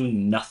ended up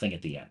doing nothing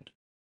at the end.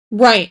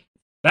 Right.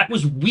 That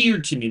was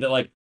weird to me, that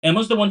like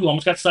Emma's the one who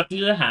almost got sucked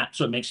into the hat,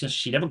 so it makes sense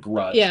she'd have a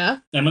grudge. Yeah.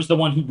 Emma's the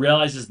one who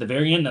realizes at the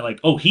very end that like,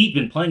 oh, he'd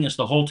been playing this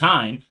the whole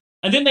time.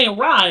 And then they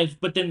arrive,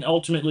 but then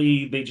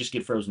ultimately they just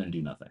get frozen and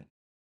do nothing.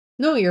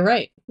 No, you're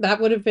right. That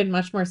would have been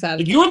much more sad.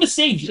 Like, you're the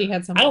savior. She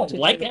had I don't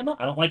like Emma.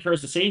 I don't like her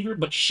as the savior,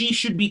 but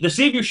the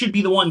savior should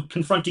be the one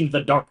confronting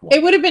the dark one.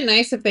 It would have been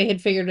nice if they had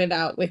figured it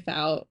out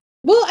without.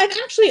 Well, and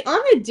actually,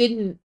 Anna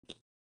didn't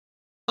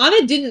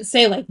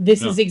say like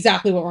this is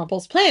exactly what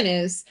Rumple's plan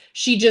is.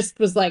 She just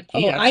was like,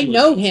 "Oh, I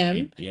know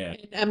him." Yeah.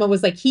 And Emma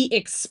was like, "He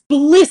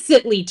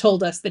explicitly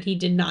told us that he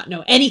did not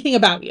know anything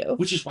about you."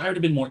 Which is why it would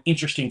have been more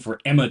interesting for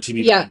Emma to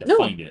be able to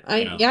find it.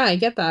 I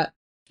get that.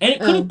 And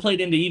it could have played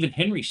into even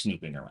Henry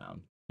snooping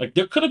around. Like,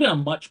 there could have been a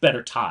much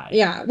better tie.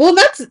 Yeah. Well,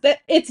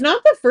 it's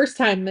not the first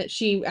time that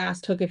she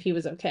asked Hook if he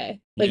was okay.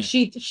 Like,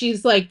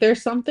 she's like,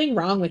 there's something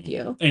wrong with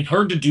you. And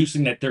her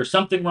deducing that there's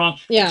something wrong.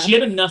 Yeah. She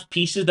had enough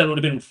pieces that would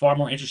have been far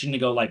more interesting to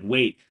go like,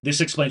 wait, this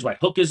explains why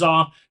Hook is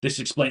off. This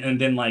explains, and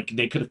then like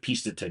they could have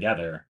pieced it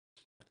together.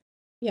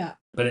 Yeah.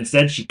 But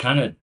instead she kind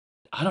of,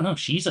 I don't know,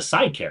 she's a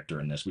side character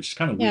in this, which is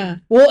kind of weird. Yeah.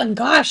 Well, and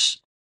gosh,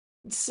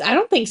 I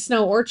don't think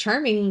Snow or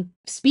Charming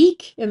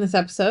speak in this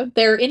episode.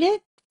 They're in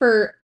it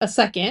for a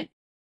second.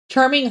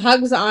 Charming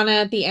hugs Anna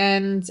at the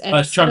end,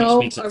 and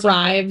Snow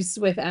arrives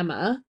with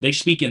Emma. They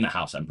speak in the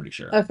house, I'm pretty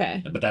sure.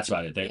 Okay. But that's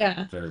about it.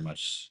 They're very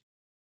much...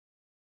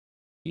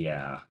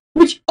 Yeah.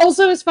 Which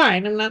also is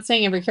fine. I'm not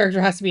saying every character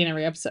has to be in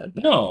every episode.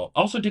 But... No.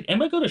 Also, did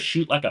Emma go to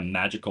shoot like a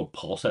magical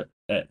pulse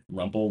at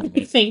Rumple?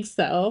 I think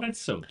so. That's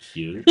so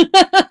cute.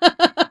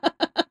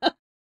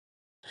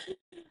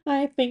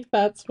 I think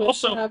that's what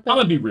happened. I'm going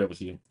to be real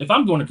with you. If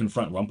I'm going to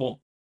confront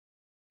Rumple,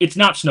 it's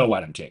not Snow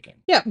White I'm taking.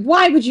 Yeah.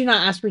 Why would you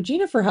not ask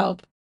Regina for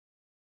help?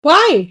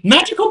 Why?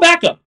 Magical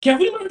backup. Can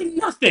we learn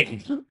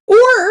nothing?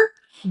 Or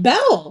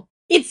Belle.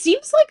 It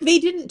seems like they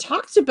didn't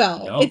talk to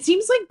Belle. No. It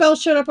seems like Belle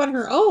showed up on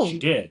her own. She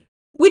did.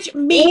 Which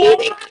maybe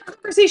they had a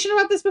conversation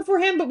about this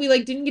beforehand, but we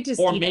like didn't get to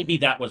see. Or maybe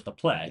that was the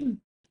play.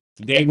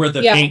 They were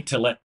the bait to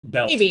let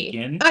Belle speak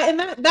in. And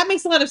that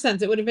makes a lot of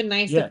sense. It would have been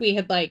nice if we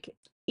had like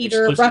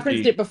either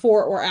referenced it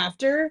before or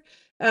after.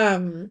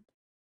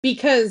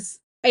 Because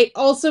it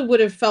also would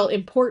have felt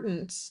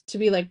important to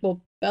be like,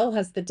 well, Belle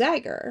has the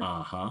dagger.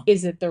 Uh-huh.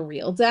 Is it the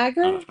real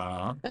dagger?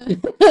 Uh-huh.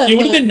 It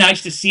would have been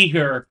nice to see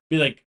her be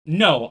like,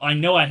 no, I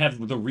know I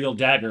have the real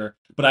dagger,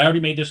 but I already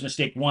made this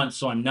mistake once,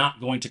 so I'm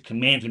not going to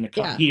command him to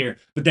come here.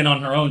 But then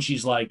on her own,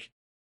 she's like,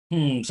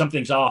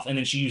 something's off. And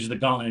then she uses the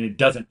gauntlet and it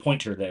doesn't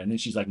point her there. And then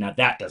she's like, now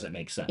that doesn't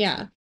make sense.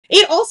 Yeah.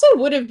 It also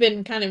would have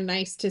been kind of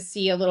nice to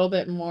see a little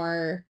bit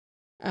more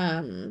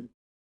of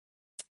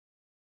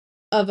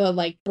a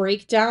like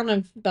breakdown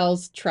of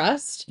Belle's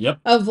trust.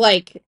 Yep. Of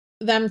like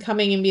them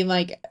coming and being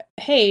like,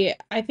 hey,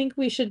 I think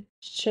we should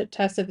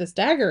test if this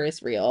dagger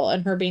is real.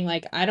 And her being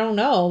like, I don't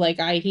know. Like,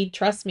 he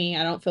trusts me.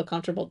 I don't feel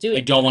comfortable doing it.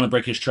 I don't want to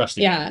break his trust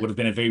again. Yeah. It would have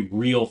been a very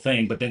real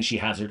thing, but then she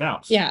has her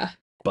doubts. Yeah.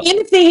 But. And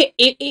if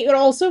it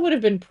also would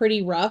have been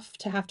pretty rough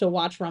to have to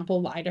watch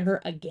Rumple lie to her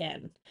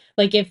again.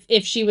 Like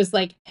if she was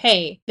like,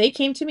 hey, they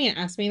came to me and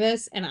asked me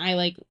this and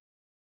I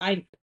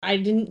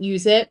didn't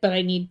use it, but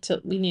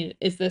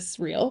is this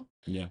real?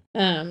 Yeah.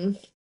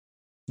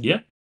 Yeah.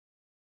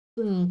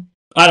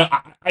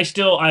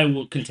 I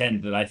will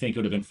contend that I think it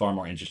would have been far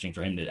more interesting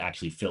for him to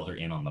actually fill her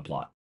in on the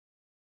plot.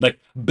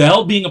 Like,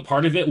 Belle being a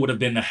part of it would have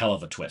been a hell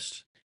of a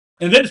twist.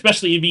 And then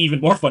especially it'd be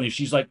even more funny if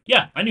she's like,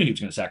 yeah, I knew he was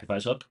going to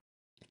sacrifice Hook.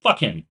 Fuck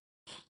him.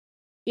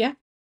 Yeah.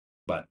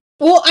 But.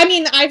 Well, I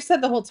mean, I've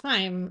said the whole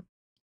time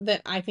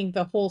that I think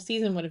the whole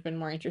season would have been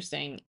more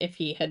interesting if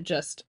he had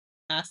just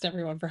asked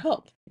everyone for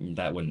help.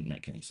 That wouldn't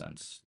make any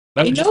sense.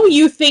 I know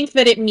you think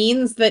that it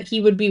means that he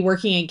would be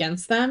working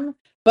against them,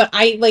 but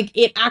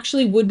it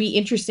actually would be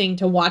interesting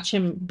to watch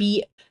him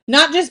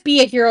not just be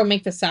a hero and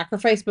make the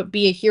sacrifice, but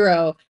be a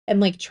hero and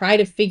like try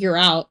to figure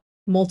out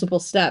multiple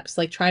steps.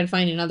 Like, try to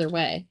find another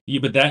way. Yeah,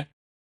 but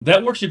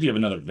that works if you have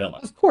another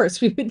villain. Of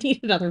course, we would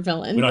need another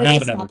villain. We don't This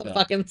have is another not the villain.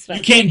 fucking You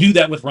Stargate. can't do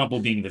that with Rumple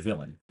being the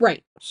villain.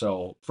 Right.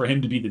 So for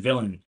him to be the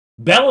villain,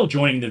 Belle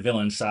joining the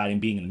villain side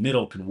and being in the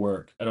middle could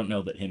work. I don't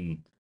know that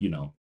him,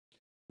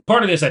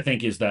 part of this I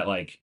think is that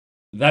like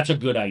that's a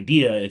good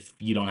idea if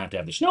you don't have to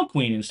have the Snow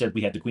Queen. Instead,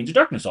 we had the Queens of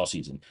Darkness all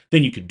season.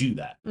 Then you could do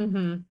that.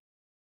 Mm-hmm.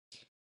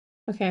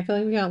 Okay, I feel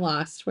like we got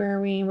lost. Where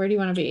are we? Where do you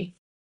want to be?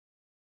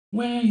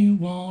 Where you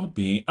want to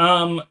be?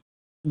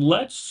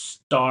 Let's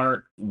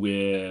start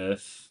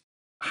with.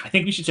 I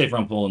think we should save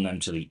Rumple and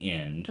then to the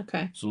end.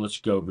 Okay. So let's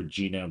go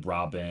Regina,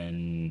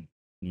 Robin,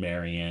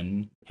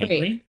 Marion, Great.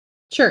 Henry.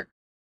 Sure.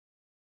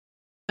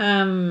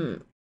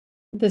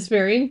 This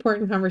very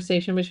important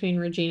conversation between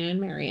Regina and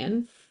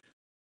Marion.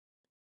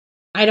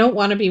 I don't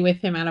want to be with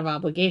him out of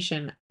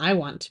obligation. I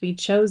want to be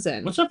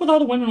chosen. What's up with all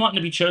the women wanting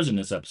to be chosen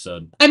this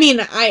episode? I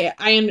mean,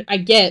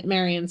 I get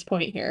Marion's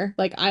point here.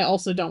 Like, I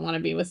also don't want to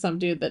be with some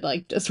dude that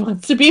like just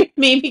wants to be with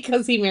me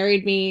because he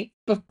married me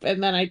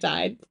and then I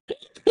died.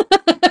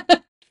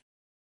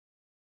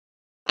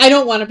 I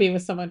don't want to be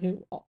with someone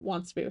who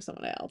wants to be with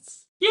someone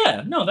else.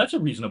 Yeah, no, that's a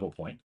reasonable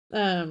point.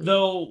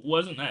 Though,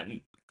 wasn't that...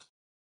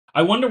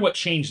 I wonder what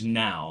changed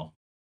now.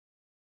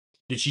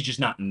 Did she just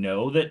not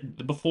know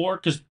that before?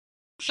 Because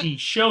she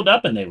showed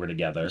up and they were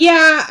together.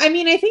 Yeah, I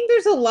mean, I think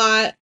there's a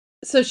lot.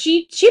 So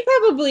she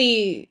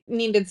probably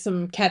needed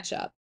some catch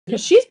up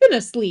because she's been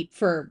asleep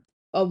for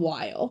a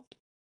while.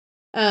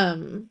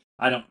 Time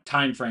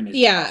frame is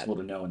impossible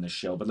to know in this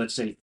show, but let's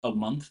say a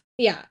month.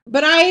 Yeah,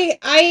 but I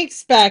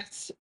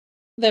expect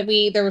that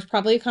there was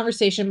probably a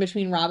conversation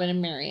between Robin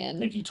and Marion. I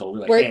think he told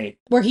her like,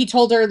 where he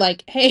told her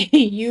like, hey,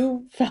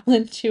 you fell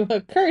into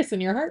a curse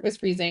and your heart was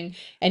freezing,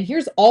 and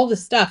here's all the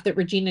stuff that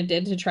Regina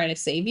did to try to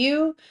save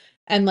you,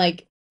 and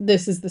like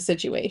this is the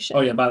situation.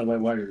 Oh yeah, by the way,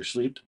 while you're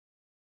asleep,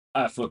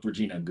 I fucked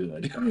Regina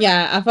good.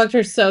 Yeah, I fucked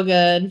her so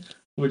good.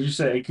 What'd you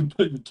say?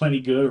 Plenty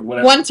good or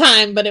whatever? One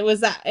time, but it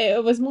was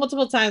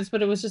multiple times,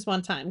 but it was just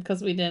one time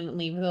because we didn't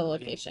leave the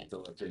location.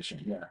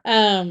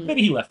 Yeah.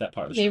 Maybe he left that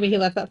part. Maybe he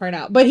left that part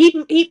out, but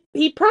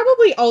he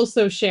probably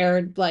also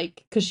shared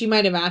like because she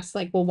might have asked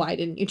like, well, why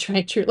didn't you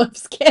try True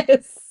Love's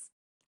Kiss?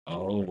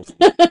 Oh,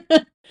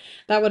 that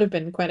would have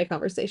been quite a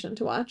conversation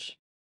to watch.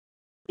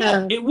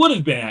 Yeah, it would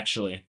have been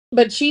actually.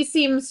 But she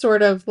seems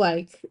sort of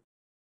like,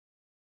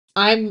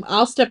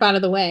 I'll step out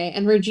of the way,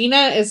 and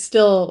Regina is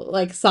still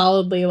like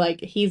solidly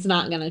like he's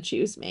not gonna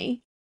choose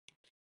me.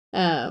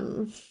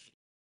 And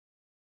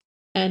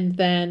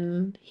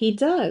then he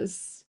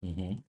does.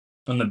 Mm-hmm.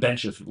 On the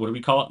bench of, what do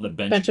we call it? The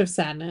bench of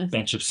sadness.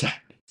 Bench of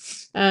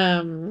sadness.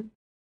 And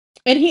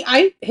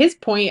his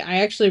point,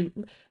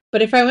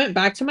 but if I went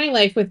back to my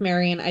life with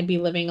Marion, I'd be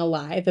living a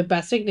lie. The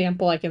best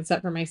example I can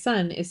set for my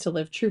son is to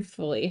live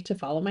truthfully, to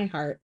follow my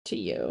heart, to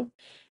you.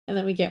 And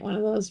then we get one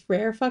of those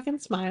rare fucking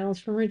smiles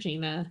from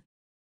Regina.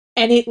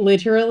 And it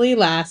literally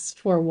lasts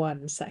for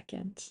 1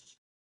 second.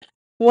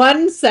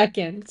 1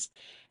 second.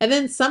 And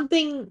then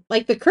something,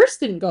 like the curse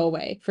didn't go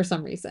away for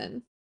some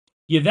reason.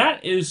 Yeah,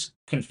 that is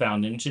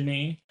confounding to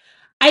me.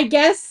 I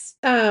guess,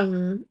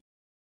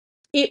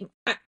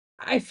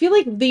 I feel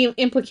like the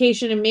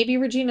implication, and maybe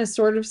Regina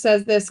sort of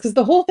says this, because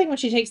the whole thing when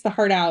she takes the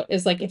heart out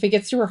is like, if it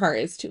gets to her heart,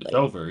 it's too late. It's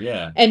over,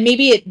 yeah. And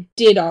maybe it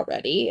did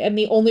already, and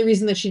the only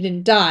reason that she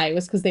didn't die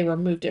was because they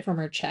removed it from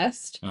her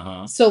chest.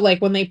 So, like,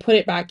 when they put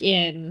it back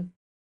in,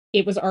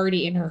 it was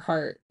already in her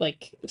heart.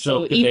 Like,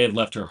 so could they have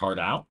left her heart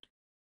out?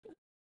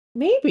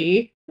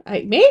 Maybe.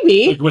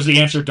 Maybe. Like, was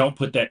the answer, don't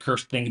put that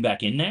cursed thing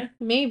back in there?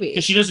 Maybe.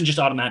 Because she doesn't just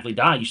automatically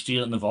die. You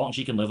steal it in the vault, and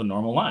she can live a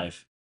normal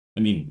life.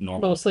 I mean,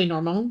 normal. Mostly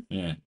normal.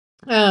 Yeah.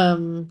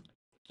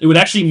 It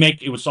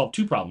would solve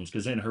two problems,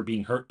 because then her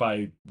being hurt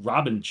by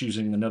Robin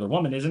choosing another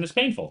woman isn't as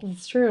painful.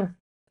 That's true.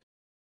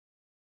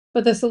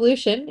 But the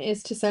solution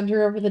is to send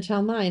her over the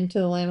town line to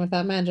the land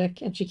without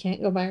magic, and she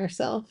can't go by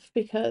herself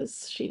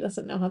because she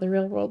doesn't know how the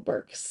real world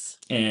works.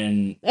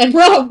 And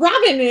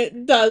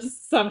Robin does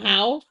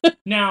somehow.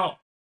 Now,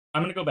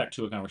 I'm going to go back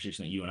to a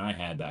conversation that you and I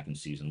had back in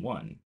season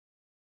 1.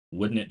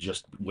 Wouldn't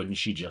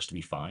she just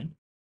be fine?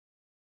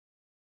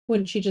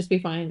 Wouldn't she just be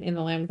fine in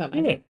the land without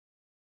magic? Yeah.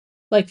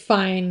 Like,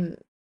 fine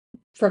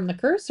from the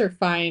curse, or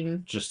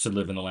fine just to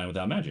live in the land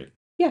without magic?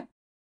 Yeah.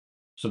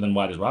 So then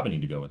why does Robin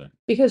need to go with her?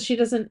 Because she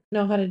doesn't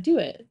know how to do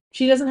it.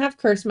 She doesn't have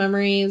curse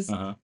memories.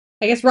 I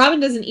guess Robin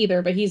doesn't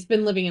either, but he's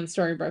been living in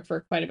Storybrooke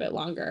for quite a bit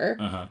longer.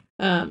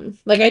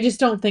 Like, I just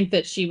don't think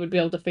that she would be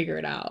able to figure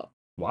it out.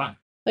 Why?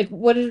 Like,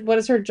 what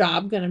is her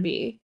job gonna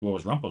be? What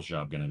was Rumple's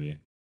job gonna be?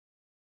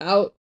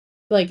 Out?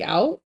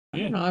 Yeah. I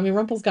don't know. I mean,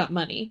 Rumple's got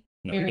money.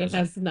 No, Marion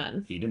has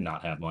none. He did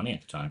not have money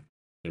at the time.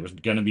 There was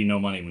gonna be no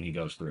money when he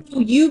goes through.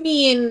 You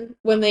mean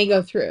when they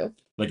go through?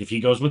 Like, if he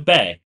goes with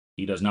Belle,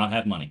 he does not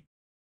have money.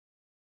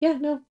 Yeah,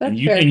 no, that's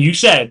fair. And you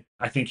said,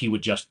 I think he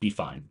would just be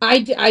fine.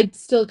 I'd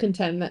still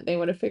contend that they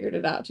would have figured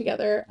it out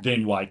together.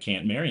 Then why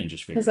can't Marion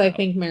just figure it out? Because I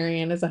think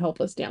Marion is a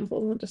helpless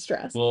damsel in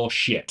distress.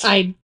 Bullshit.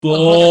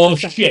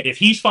 Bullshit. If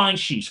he's fine,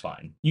 she's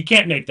fine. You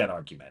can't make that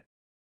argument.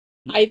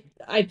 I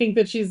think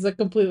that she's a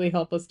completely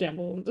helpless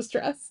damsel in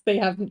distress. They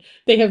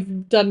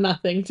have done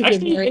nothing to give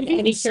Actually, her they've even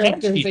any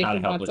said she's not a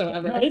characterization helpless. No,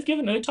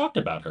 whatsoever. they talked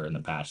about her in the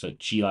past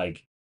that she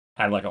like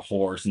had like a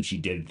horse and she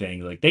did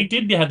things. Like they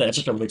did have that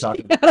episode where they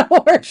talked about Got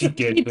a horse. she She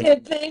did things.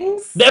 did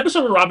things. The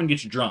episode where Robin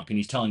gets drunk and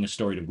he's telling a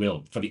story to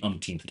Will for the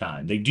umpteenth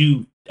time. They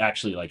do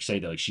actually like say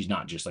that like she's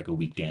not just like a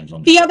weak damsel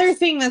in The distress. other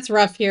thing that's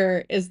rough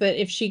here is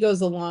that if she goes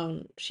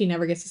alone, she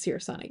never gets to see her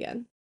son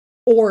again.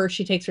 Or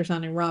she takes her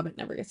son and Robin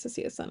never gets to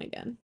see his son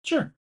again.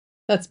 Sure,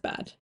 That's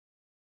bad.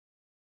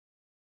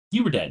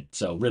 you were dead,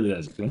 so really that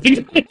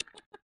is.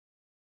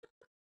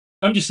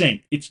 I'm just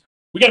saying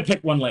we got to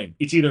pick one lane.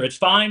 It's either it's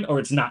fine or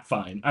it's not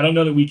fine. I don't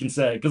know that we can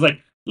say because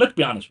like let's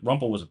be honest,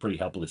 Rumple was a pretty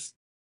helpless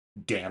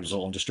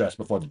damsel in distress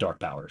before the dark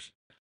powers.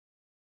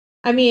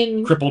 I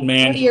mean, Crippled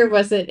man. what year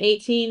was it?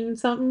 18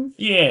 something?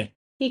 Yeah.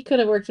 He could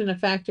have worked in a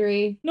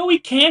factory. No, he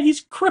can't.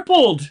 He's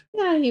crippled.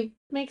 Yeah, he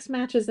makes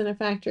matches in a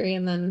factory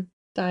and then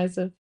dies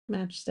of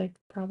matchstick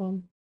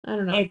problem. I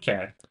don't know.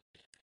 Okay.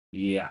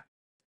 Yeah.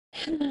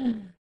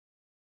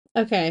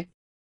 Okay.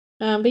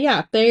 But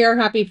yeah, they are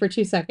happy for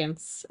 2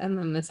 seconds and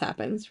then this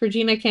happens.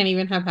 Regina can't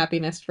even have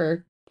happiness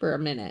for a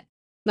minute.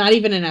 Not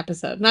even an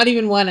episode. Not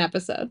even one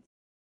episode.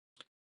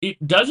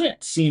 It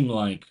doesn't seem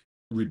like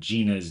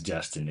Regina is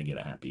destined to get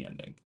a happy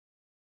ending.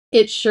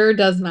 It sure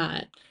does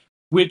not.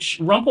 Which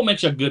Rumple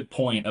makes a good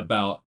point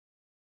about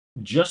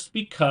just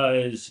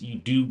because you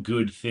do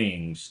good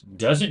things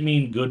doesn't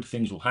mean good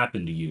things will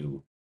happen to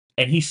you.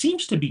 And he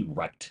seems to be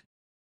right.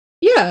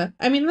 Yeah,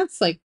 I mean that's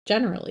like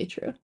generally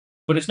true.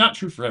 But it's not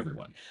true for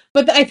everyone.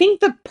 But I think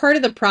the part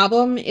of the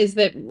problem is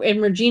that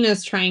and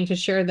Regina's trying to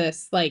share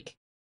this like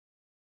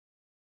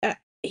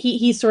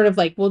he's sort of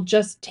like, well,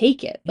 just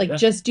take it. Like,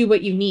 just do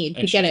what you need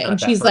to get it. And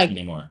she's like,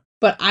 anymore.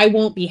 But I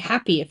won't be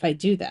happy if I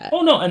do that.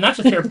 Oh, no. And that's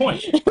a fair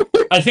point.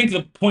 I think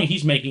the point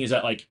he's making is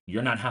that, like,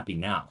 you're not happy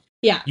now.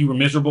 Yeah. You were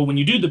miserable when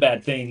you do the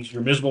bad things.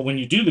 You're miserable when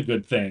you do the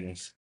good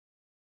things.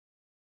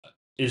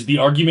 Is the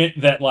argument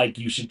that, like,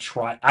 you should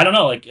try. I don't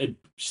know. Like,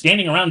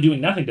 standing around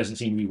doing nothing doesn't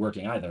seem to be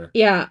working either.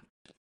 Yeah.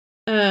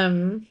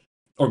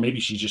 Or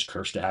maybe she's just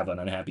cursed to have an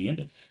unhappy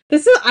ending.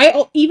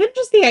 Even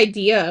just the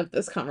idea of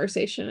this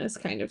conversation is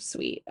kind of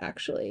sweet,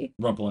 actually.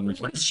 Rumple and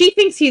Regina. She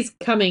thinks he's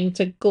coming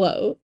to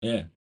gloat.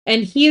 Yeah.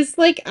 And he's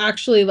like,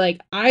 actually,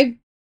 like, I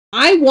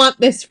want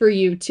this for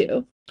you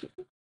too.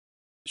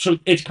 So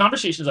it's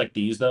conversations like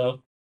these,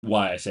 though,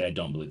 why I say I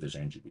don't believe there's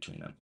energy between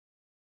them.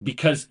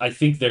 Because I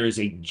think there is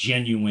a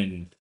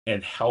genuine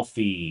and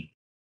healthy,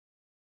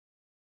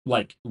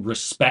 like,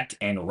 respect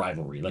and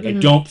rivalry. Like, I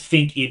don't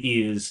think it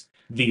is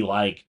the,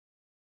 like,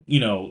 you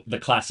know, the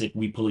classic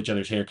we pull each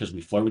other's hair because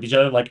we flirt with each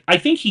other. Like, I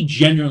think he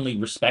genuinely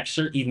respects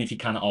her, even if he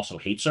kind of also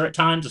hates her at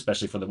times,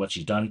 especially for what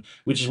she's done,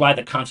 which is why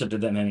the concept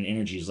of them having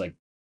energy is like,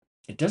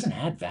 it doesn't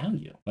add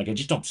value. Like, I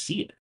just don't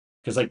see it.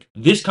 Because, like,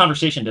 this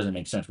conversation doesn't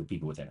make sense with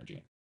people with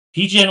energy.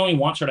 He genuinely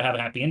wants her to have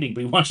a happy ending,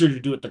 but he wants her to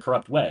do it the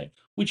corrupt way,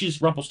 which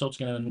is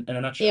Rumpelstiltskin in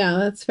a nutshell. Yeah,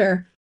 that's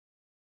fair.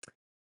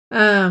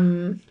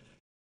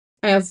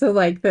 I also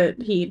like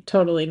that he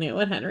totally knew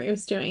what Henry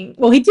was doing.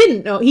 Well, he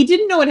didn't know. He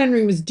didn't know what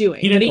Henry was doing.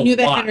 But he knew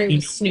that Henry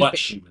was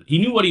snooping. He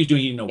knew what he was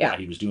doing. He didn't know why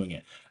he was doing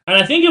it. And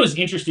I think it was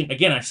interesting.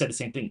 Again, I said the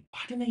same thing.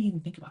 Why didn't they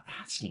even think about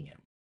asking him?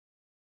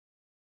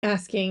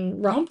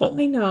 Asking Rumple.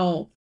 I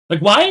know.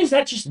 Like, why is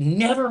that just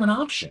never an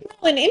option?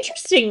 Well, and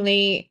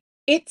interestingly,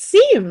 it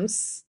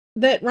seems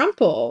that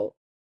Rumple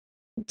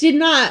did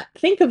not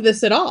think of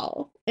this at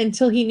all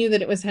until he knew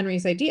that it was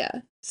Henry's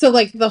idea. So,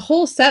 like, the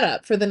whole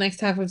setup for the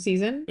next half of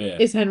season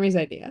is Henry's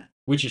idea.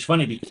 Which is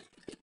funny because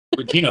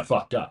Regina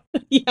fucked up.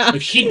 Yeah.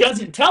 If she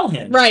doesn't tell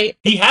him, right,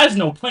 he has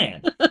no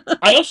plan.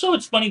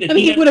 It's funny that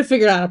he would have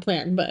figured out a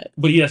plan, but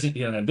he doesn't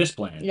have this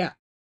plan. Yeah.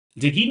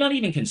 Did he not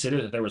even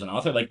consider that there was an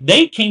author? Like,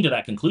 they came to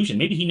that conclusion.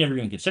 Maybe he never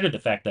even considered the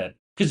fact that,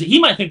 because he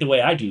might think the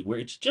way I do, where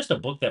it's just a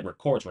book that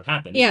records what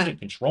happened. Yeah. It's a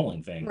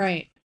controlling thing.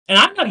 Right. And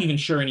I'm not even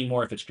sure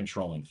anymore if it's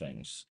controlling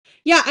things.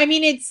 Yeah, I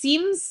mean, it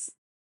seems,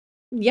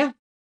 yeah.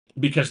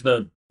 Because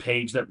the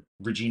page that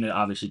Regina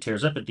obviously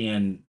tears up at the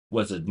end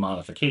was a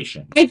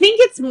modification. I think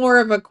it's more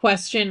of a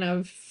question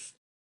of,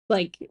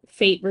 like,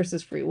 fate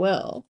versus free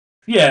will.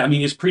 Yeah, I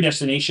mean, is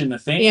predestination the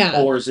thing? Yeah.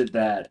 Or is it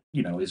that,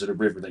 is it a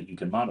river that you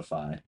can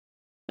modify?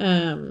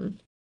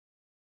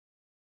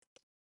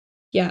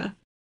 Yeah.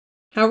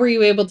 How were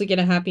you able to get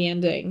a happy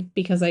ending?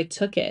 Because I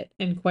took it,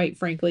 and quite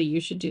frankly, you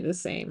should do the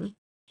same.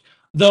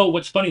 Though,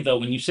 what's funny, though,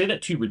 when you say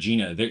that to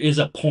Regina, there is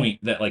a point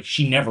that, like,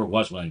 she never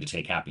was willing to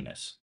take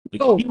happiness.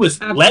 Like, she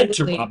was led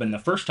to Robin the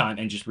first time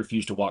and just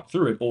refused to walk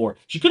through it, or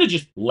she could have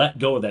just let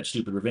go of that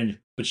stupid revenge,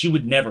 but she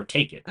would never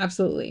take it.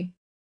 Absolutely.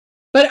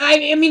 But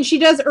I mean, she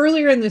does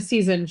earlier in the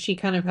season, she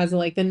kind of has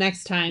the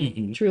next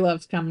time true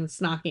love's comes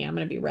knocking, I'm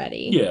going to be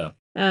ready. Yeah.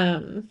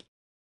 And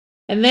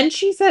then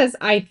she says,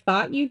 I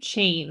thought you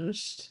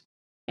changed.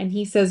 And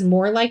he says,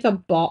 more like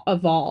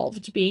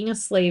evolved. Being a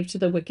slave to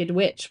the wicked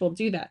witch will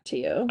do that to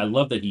you. I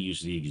love that he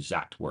used the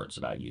exact words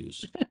that I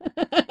used.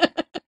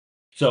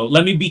 So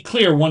let me be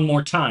clear one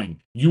more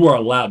time. You are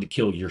allowed to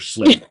kill your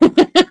slave.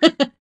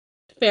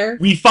 Fair.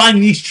 We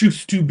find these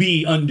truths to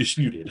be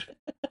undisputed.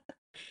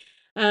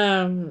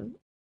 You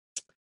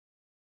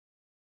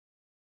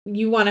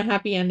want a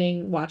happy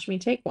ending, watch me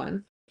take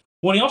one.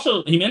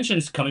 Well, he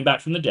mentions coming back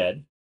from the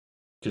dead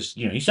because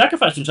he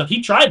sacrificed himself.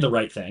 He tried the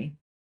right thing,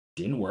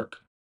 didn't work.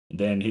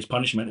 Then his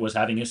punishment was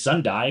having his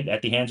son die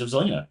at the hands of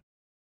Zelena.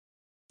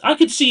 I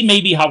could see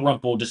maybe how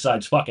Rumple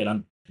decides, fuck it,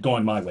 I'm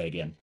going my way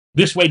again.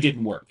 This way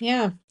didn't work.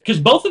 Yeah. Because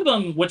both of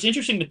them, what's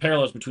interesting, the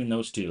parallels between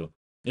those two,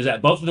 is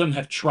that both of them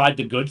have tried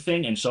the good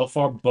thing, and so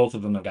far, both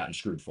of them have gotten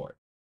screwed for it.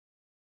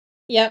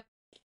 Yep.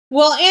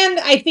 Well, and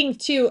I think,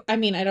 too, I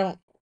mean, I don't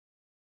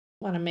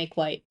want to make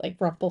light. Like,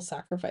 Rumple's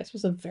sacrifice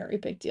was a very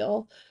big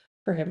deal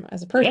for him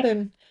as a person.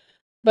 Yeah.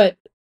 But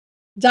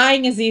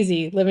dying is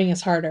easy, living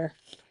is harder.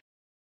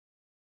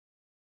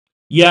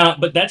 Yeah,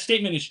 but that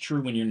statement is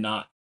true when you're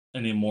not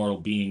an immortal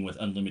being with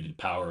unlimited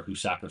power who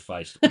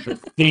sacrificed the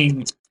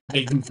thing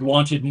that you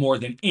wanted more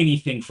than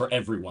anything for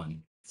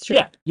everyone.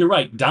 Yeah, you're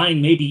right.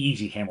 Dying may be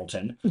easy,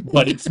 Hamilton,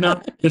 but it's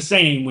not the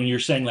same when you're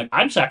saying, like,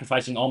 I'm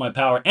sacrificing all my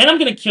power and I'm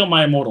going to kill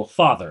my immortal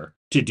father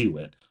to do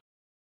it.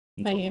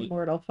 My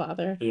immortal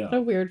father. Yeah. What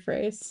a weird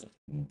phrase.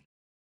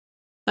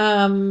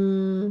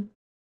 Anything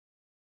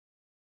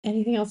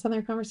else on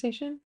their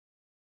conversation?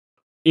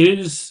 It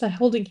is. The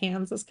holding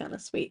hands is kind of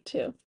sweet,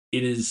 too.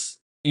 It is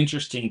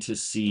interesting to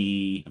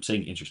see. I'm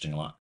saying interesting a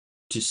lot.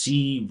 To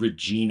see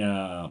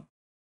Regina.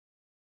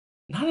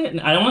 I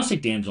don't want to say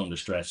damsel in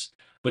distress,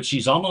 but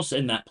she's almost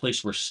in that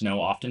place where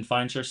Snow often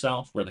finds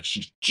herself, where like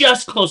she's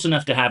just close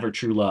enough to have her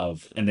true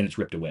love, and then it's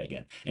ripped away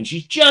again. And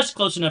she's just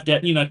close enough to,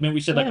 like maybe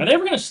we said, like, are they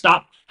ever going to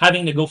stop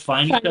having to go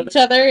find each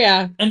other?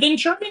 Yeah. And then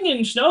Charming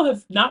and Snow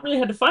have not really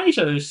had to find each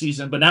other this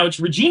season, but now it's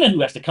Regina who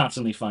has to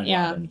constantly find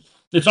love. And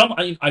it's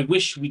I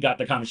wish we got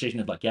the conversation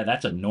of like, yeah,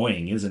 that's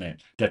annoying, isn't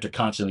it, to have to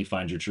constantly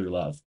find your true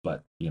love?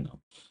 But Yeah.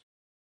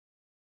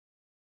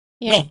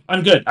 No,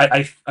 I'm good.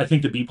 I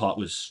think the B plot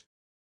was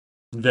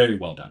very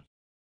well done.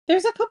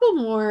 There's a couple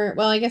more.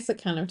 Well, I guess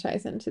it kind of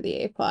ties into the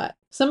A plot.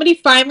 Somebody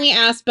finally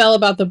asked Belle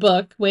about the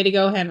book. Way to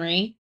go,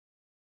 Henry.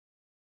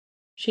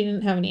 She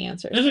didn't have any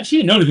answers. She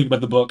didn't know anything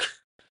about the book.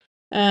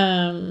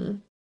 I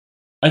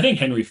think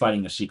Henry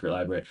fighting the secret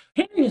library.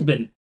 Henry has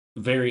been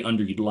very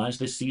underutilized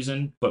this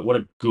season, but what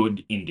a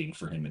good ending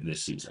for him in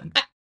this season.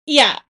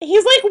 Yeah,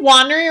 he's like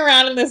wandering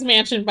around in this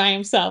mansion by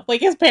himself.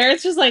 Like his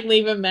parents just like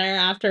leave him there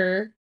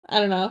after, I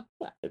don't know.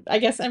 I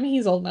guess, I mean,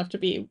 he's old enough to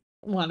be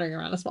wandering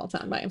around a small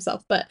town by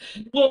himself, but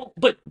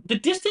the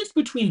distance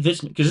between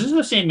this, because this is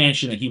the same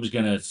mansion that he was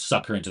going to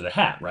suck her into the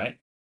hat, right?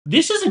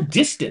 This is a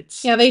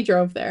distance. Yeah, they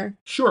drove there.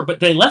 Sure, but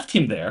they left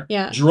him there.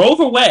 Yeah.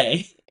 Drove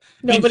away.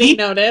 Nobody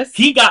noticed.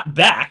 He got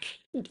back.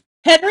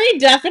 Henry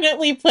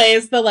definitely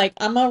plays the like,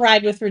 I'm gonna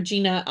ride with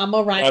Regina, I'm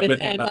gonna ride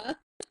with Emma.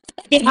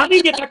 Then how do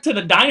you get back to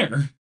the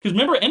diner? Because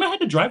remember, Emma had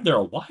to drive there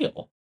a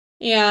while.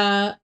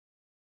 Yeah.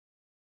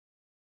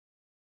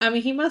 I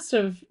mean, he must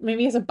have, maybe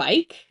he has a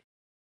bike.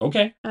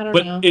 Okay. I don't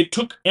know. But it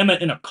took Emma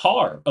in a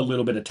car a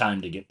little bit of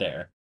time to get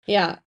there.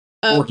 Yeah.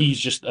 Or he's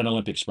just an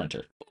Olympic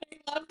sprinter.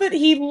 I love that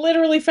he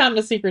literally found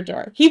a secret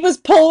door. He was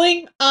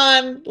pulling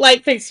on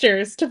light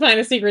fixtures to find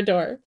a secret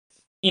door.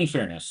 In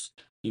fairness,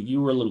 if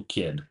you were a little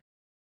kid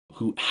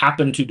who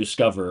happened to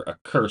discover a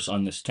curse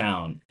on this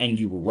town and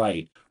you were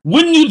right,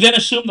 wouldn't you then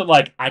assume that,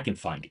 like, I can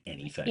find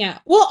anything? Yeah.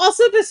 Well,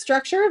 also the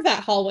structure of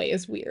that hallway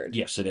is weird.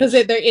 Yes, it is.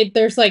 Because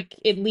there's like,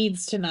 it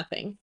leads to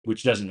nothing.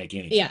 Which doesn't make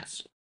any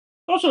sense.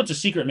 Also, it's a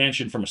secret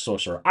mansion from a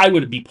sorcerer. I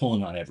would be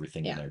pulling on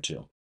everything in there,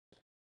 too.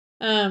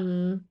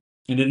 And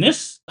in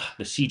this,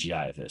 the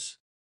CGI of this.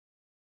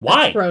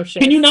 Why? Atrocious.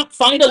 Can you not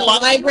find a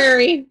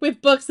library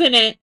with books in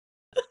it?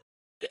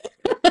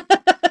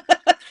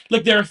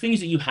 Like, there are things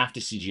that you have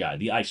to CGI.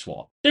 The ice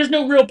wall. There's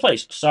no real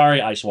place.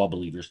 Sorry, ice wall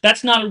believers.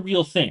 That's not a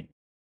real thing.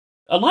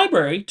 A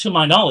library, to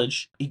my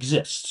knowledge,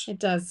 exists. It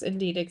does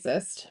indeed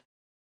exist.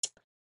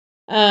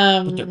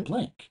 But they're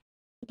blank.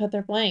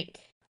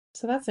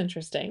 So that's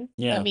interesting.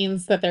 Yeah. That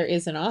means that there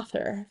is an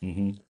author.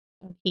 Mm-hmm.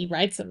 He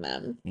writes in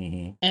them.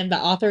 Mm-hmm. And the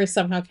author is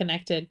somehow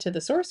connected to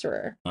the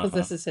sorcerer. Because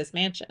this is his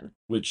mansion.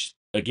 Which,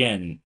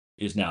 again,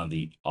 is now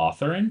the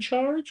author in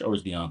charge? Or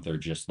is the author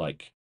just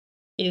like...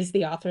 Is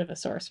the author the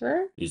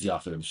sorcerer? Is the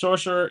author the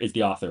sorcerer? Is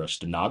the author a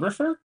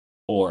stenographer?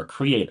 Or a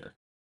creator?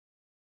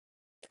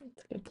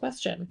 That's a good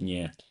question.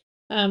 Yeah.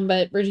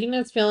 But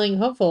Regina's feeling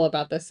hopeful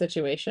about this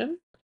situation.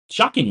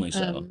 Shockingly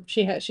so.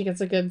 She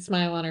gets a good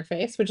smile on her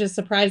face, which is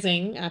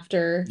surprising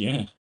after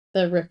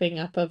the ripping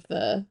up of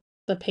the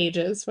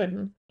pages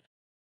when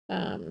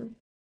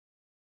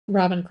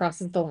Robin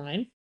crosses the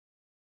line.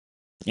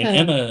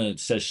 And Emma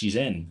says she's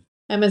in.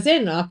 Emma's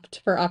in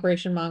for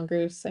Operation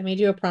Mongoose. I made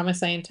you a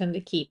promise I intend to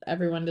keep.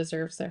 Everyone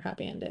deserves their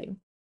happy ending.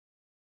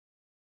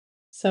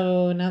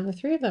 So now the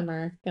three of them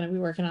are going to be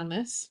working on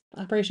this.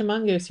 Operation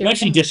Mongoose. I'm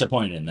actually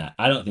disappointed in that.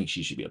 I don't think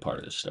she should be a part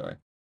of this story.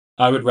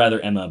 I would rather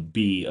Emma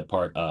be a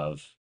part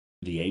of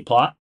the A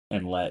plot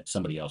and let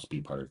somebody else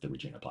be part of the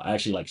Regina plot. I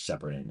actually like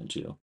separating the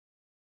two.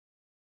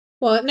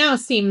 Well, it now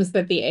seems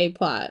that the A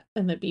plot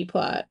and the B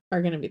plot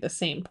are going to be the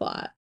same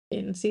plot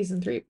in season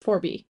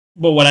 4B.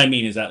 But what I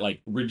mean is that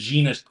like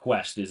Regina's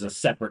quest is a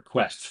separate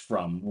quest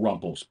from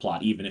Rumple's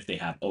plot, even if they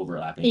have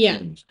overlapping Yeah.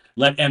 things.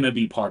 Let Emma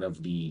be part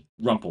of the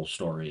Rumple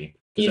story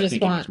because You I just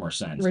think it makes want more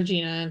sense.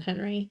 Regina and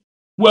Henry.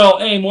 Well,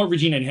 more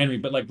Regina and Henry,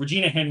 but like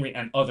Regina, Henry,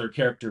 and other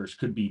characters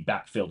could be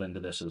backfilled into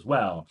this as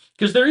well.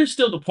 Because there is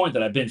still the point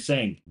that I've been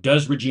saying: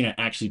 does Regina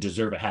actually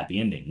deserve a happy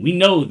ending? We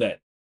know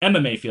that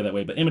Emma may feel that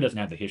way, but Emma doesn't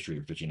have the history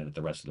of Regina that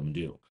the rest of them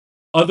do.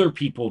 Other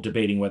people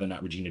debating whether or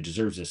not Regina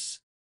deserves this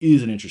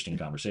is an interesting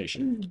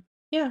conversation.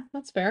 Yeah,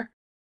 that's fair.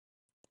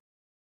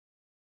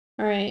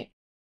 All right.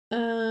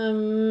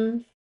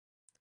 Um.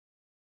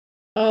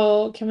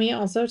 Oh, can we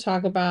also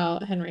talk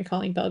about Henry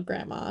calling Belle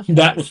grandma?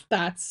 That was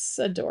That's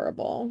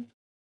adorable.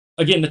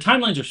 again, the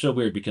timelines are so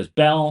weird because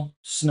Belle,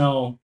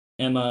 Snow,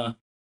 Emma,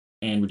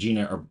 and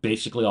Regina are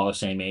basically all the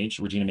same age.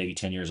 Regina maybe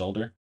 10 years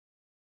older,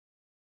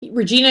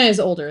 Regina is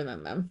older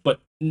than them.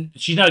 but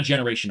she's not a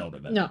generation older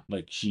than No. them.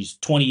 Like she's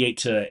 28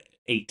 to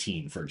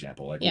 18, for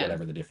example, like Yeah.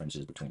 whatever the difference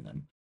is between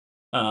them.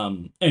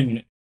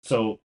 And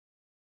so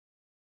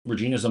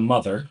Regina's a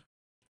mother,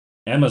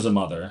 Emma's a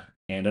mother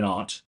and an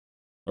aunt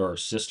or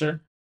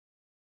sister,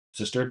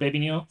 sister of Baby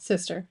Neil.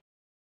 Sister.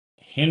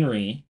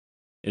 Henry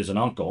is an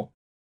uncle,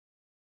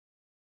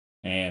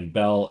 and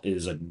Belle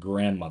is a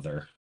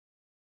grandmother,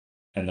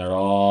 and they're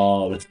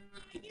all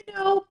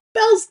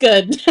Belle's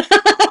good.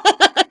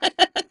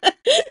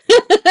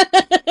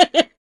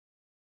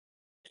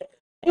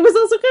 It was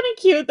also kind of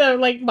cute though,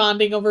 like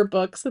bonding over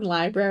books and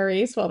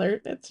libraries while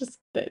it's just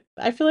that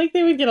I feel like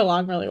they would get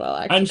along really well,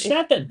 actually. I'm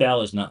sad that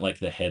Belle is not like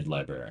the head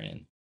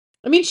librarian.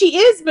 I mean, she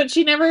is, but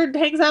she never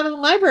hangs out in the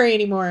library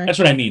anymore. That's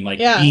what I mean, like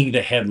Yeah. being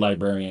the head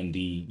librarian,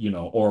 the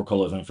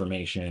oracle of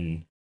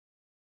information.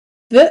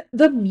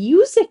 The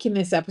music in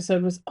this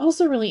episode was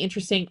also really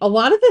interesting. A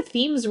lot of the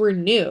themes were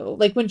new.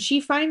 Like when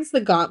she finds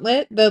the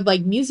gauntlet, the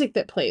like music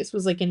that plays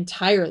was like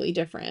entirely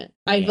different.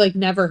 I've like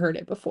never heard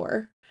it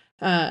before.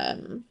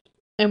 And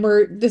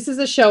this is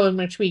a show in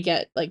which we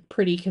get like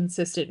pretty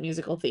consistent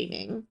musical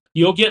theming.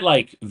 You'll get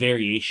like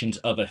variations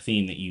of a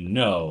theme that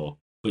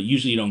but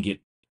usually you don't get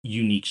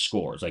unique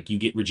scores. Like you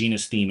get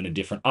Regina's theme in a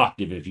different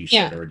octave, if you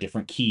said, or a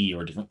different key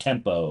or a different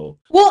tempo.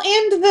 Well,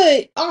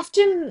 and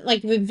often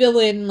like the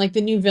villain, like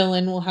the new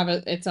villain will have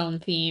its own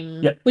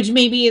theme, which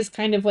maybe is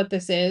kind of what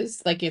this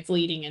is. Like it's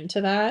leading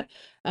into that.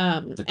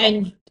 And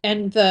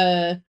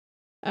the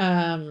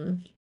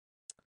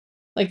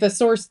like the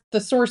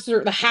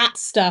sorcerer, the hat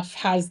stuff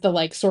has the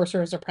like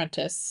Sorcerer's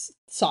Apprentice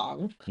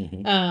song,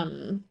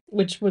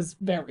 which was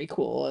very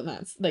cool, and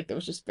that's like that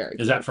was just very.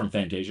 Is that from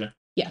Fantasia?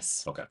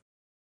 Yes. Okay.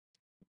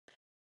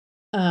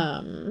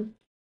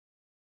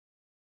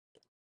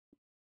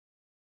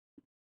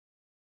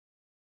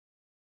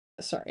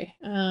 Sorry.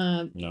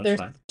 No, there's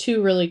fine.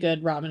 2 really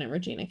good Robin and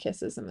Regina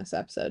kisses in this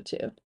episode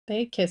too.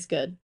 They kiss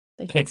good.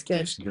 They kiss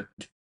good.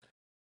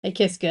 They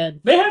kiss good.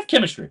 They have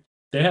chemistry.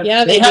 They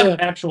have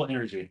actual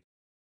energy.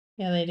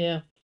 Yeah, they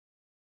do.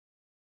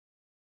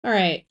 All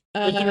right.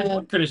 If there's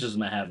one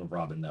criticism I have of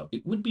Robin, though,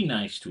 it would be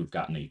nice to have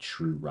gotten a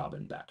true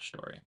Robin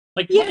backstory.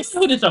 Like, yes.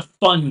 Robin Hood is a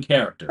fun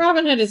character.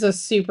 Robin Hood is a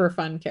super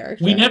fun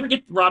character. We never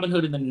get Robin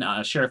Hood in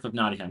the Sheriff of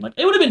Nottingham. Like,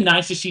 it would have been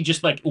nice to see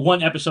just like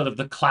one episode of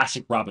the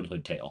classic Robin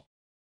Hood tale.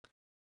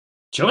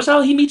 Show us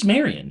how he meets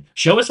Marion.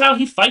 Show us how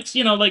he fights.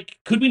 Like,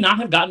 could we not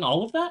have gotten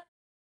all of that?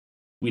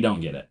 We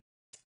don't get it.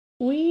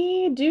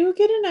 We do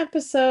get an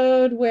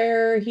episode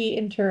where he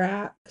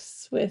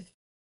interacts with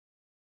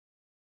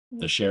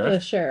the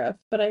sheriff,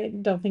 but I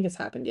don't think it's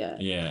happened yet.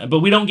 Yeah,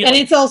 but we don't get, and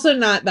it's also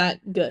not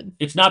that good.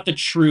 It's not the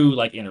true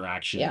like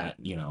interaction. Yeah,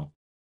 that,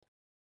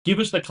 give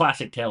us the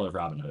classic tale of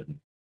Robin Hood.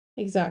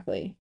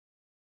 Exactly.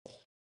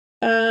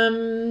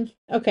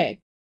 Okay.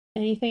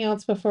 Anything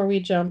else before we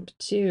jump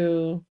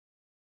to?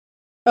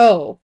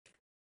 Oh,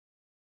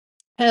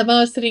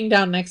 Emma sitting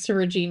down next to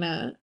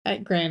Regina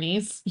at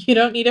Granny's. You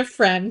don't need a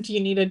friend. You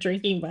need a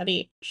drinking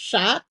buddy.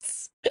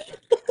 Shots.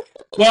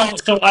 Well,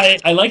 so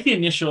I like the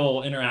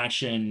initial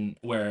interaction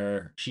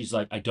where she's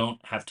like, I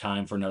don't have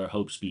time for another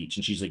hope speech.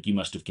 And she's like, you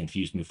must have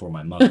confused me for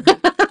my mother.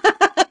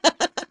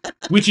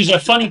 Which is a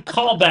funny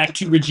callback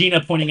to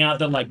Regina pointing out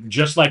that, like,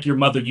 just like your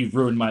mother, you've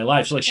ruined my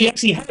life. So, like, she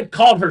actually had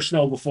called her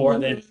Snow before.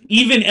 And then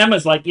even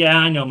Emma's like, yeah,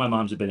 I know my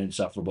mom's a bit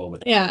insufferable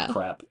with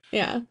crap.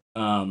 Yeah.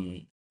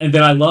 And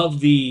then I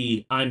love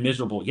the I'm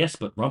miserable. Yes,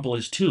 but Rumple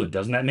is too. And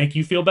doesn't that make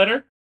you feel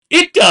better?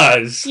 It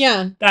does.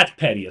 Yeah. That's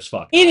petty as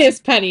fuck. It is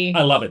petty.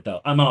 I love it,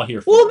 though. I'm all here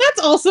for it. Well, it. that's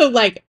also,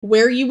 like,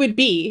 where you would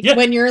be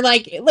when you're,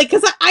 like,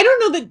 because I don't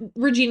know that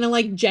Regina,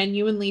 like,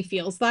 genuinely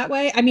feels that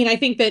way. I mean, I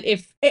think that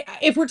if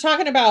we're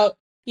talking about,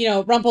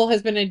 Rumple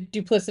has been a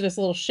duplicitous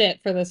little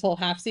shit for this whole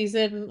half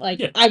season,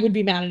 like, I would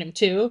be mad at him,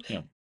 too.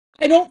 Yeah.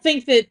 I don't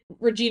think that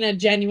Regina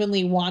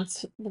genuinely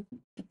wants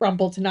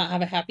Rumple to not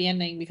have a happy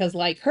ending because,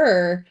 like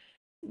her,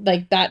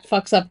 like, that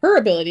fucks up her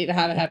ability to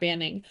have a happy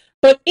ending.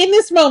 But in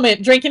this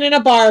moment, drinking in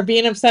a bar,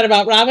 being upset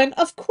about Robin,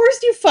 of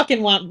course you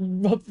fucking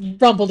want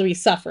Rumple to be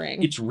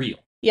suffering. It's real.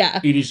 Yeah.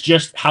 It is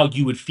just how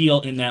you would feel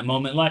in that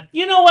moment. Like,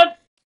 you know what?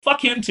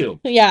 Fuck him too.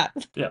 Yeah.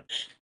 Yeah.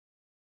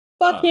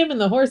 Fuck him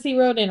and the horse he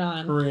rode in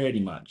on.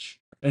 Pretty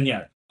much. And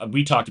yeah,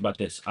 we talked about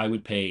this. I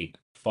would pay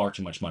far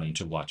too much money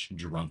to watch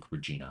drunk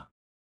Regina.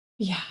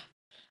 Yeah.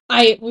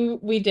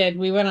 We did.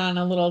 We went on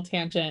a little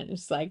tangent.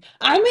 It's like,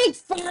 I make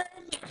fire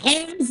with my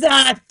hands,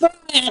 I throw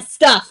at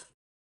stuff.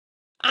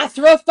 I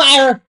throw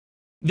fire.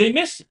 They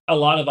miss a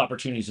lot of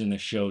opportunities in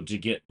this show to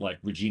get like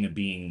Regina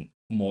being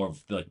more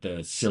of like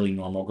the silly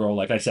normal girl.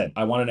 Like I said,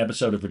 I want an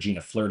episode of Regina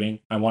flirting.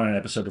 I want an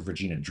episode of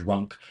Regina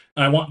drunk.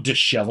 And I want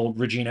disheveled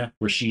Regina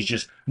where she's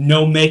just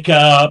no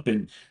makeup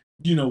and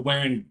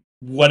wearing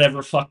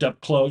whatever fucked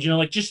up clothes.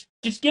 Like just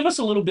give us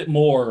a little bit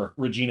more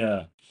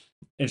Regina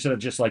instead of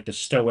just like the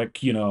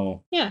stoic,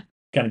 Yeah.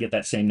 kind of get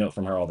that same note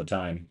from her all the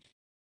time.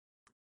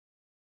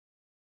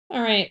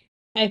 All right.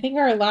 I think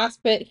our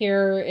last bit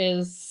here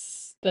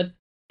is the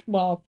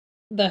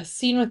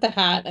scene with the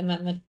hat and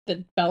then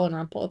the Belle and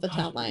Rumple at the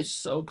town line.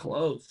 So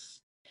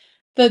close.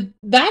 The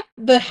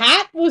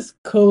hat was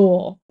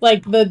cool.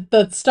 Like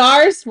the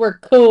stars were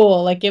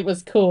cool. Like it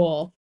was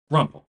cool.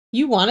 Rumple.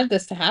 You wanted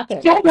this to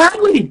happen. So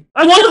badly.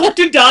 I wanted Hook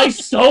to die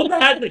so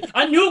badly.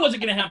 I knew it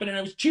wasn't going to happen, and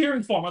I was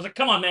cheering for him. I was like,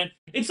 come on, man.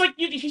 It's like,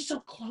 he's so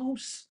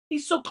close.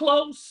 He's so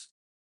close.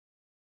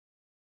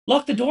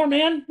 Lock the door,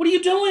 man. What are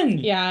you doing?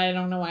 Yeah, I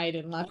don't know why I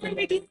didn't lock What are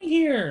the we door. doing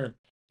here?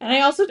 And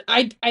I also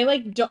I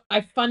like don't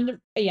I fund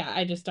yeah,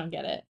 I just don't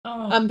get it.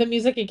 Oh. The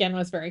music again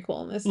was very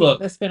cool in this scene. Look.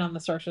 The spin on the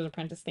Sorcerer's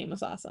Apprentice theme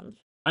was awesome.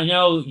 I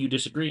know you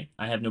disagree.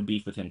 I have no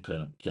beef with him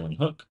killing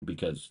Hook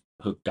because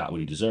Hook got what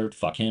he deserved.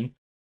 Fuck him.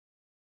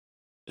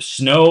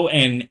 Snow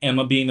and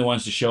Emma being the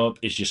ones to show up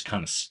is just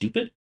kind of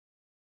stupid.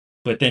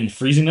 But then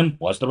freezing them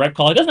was the right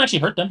call. It doesn't actually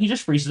hurt them. He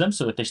just freezes them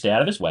so that they stay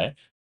out of his way.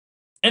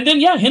 And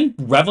then, yeah, him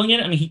reveling in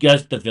it. I mean, he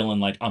does the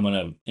villain, like, I'm going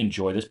to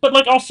enjoy this. But,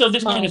 like, also,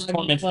 this man is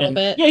tormented him.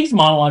 Bit. Yeah, he's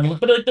monologuing.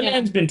 But, like, the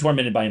man's been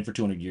tormented by him for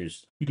 200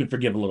 years. You can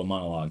forgive a little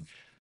monologue.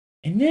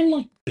 And then,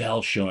 like,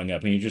 Belle showing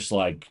up. And you're just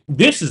like,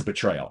 this is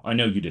betrayal. I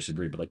know you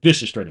disagree, but, like,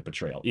 this is straight up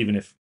betrayal. Even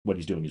if what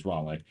he's doing is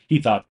wrong. Like, he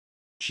thought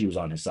she was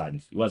on his side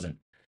and he wasn't.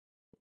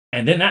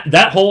 And then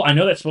that whole, I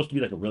know that's supposed to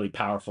be like a really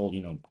powerful,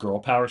 girl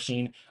power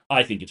scene.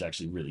 I think it's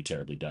actually really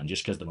terribly done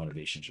just because the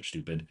motivations are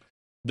stupid.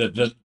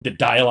 The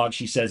dialogue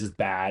she says is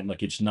bad.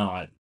 Like, it's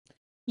not.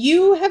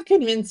 You have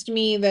convinced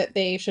me that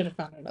they should have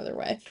found another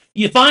way.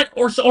 You find,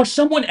 or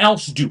someone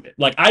else do it.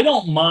 Like, I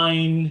don't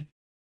mind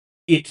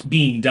it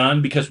being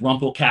done because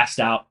Rumple cast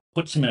out,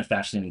 puts him in a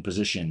fascinating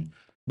position.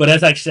 But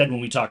as I said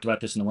when we talked about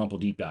this in the Rumple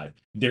Deep Dive,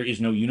 there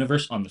is no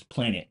universe on this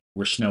planet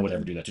where Snow would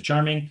ever do that to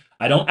Charming.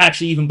 I don't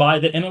actually even buy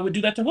that Emma would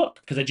do that to Hook,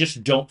 because I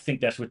just don't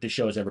think that's what this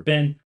show has ever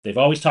been. They've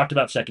always talked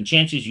about second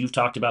chances. You've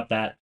talked about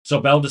that. So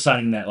Belle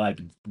deciding that, like,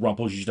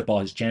 Rumple's used up all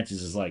his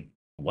chances is like,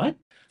 what?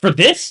 For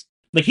this?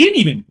 Like, he didn't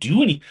even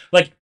do any...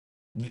 Like,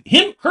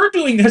 her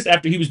doing this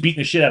after he was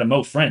beating the shit out of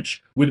Mo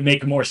French would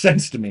make more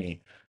sense to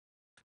me.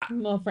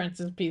 Mo French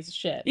is a piece of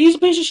shit. He's a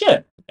piece of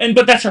shit.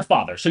 But that's her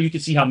father, so you can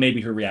see how maybe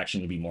her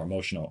reaction would be more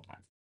emotional.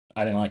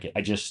 I didn't like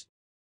it.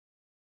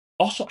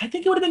 Also, I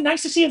think it would have been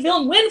nice to see a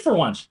villain win for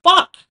once.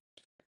 Fuck!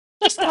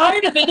 Just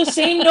tired of it the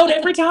same note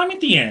every time at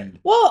the end.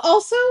 Well,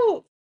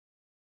 also,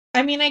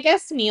 I mean, I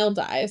guess Neil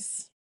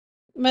dies.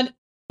 But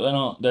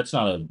well, that's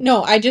not a...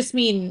 No, I just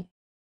mean...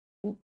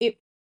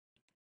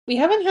 We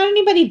haven't had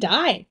anybody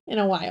die in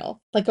a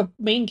while. Like a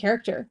main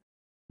character.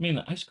 I mean,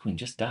 the Ice Queen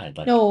just died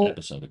like an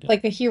episode ago.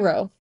 Like a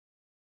hero.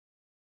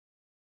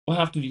 Well,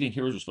 how often do you think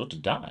heroes are supposed to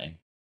die?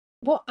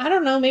 Well, I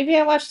don't know. Maybe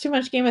I watched too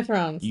much Game of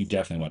Thrones. You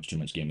definitely watch too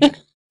much Game of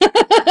Thrones.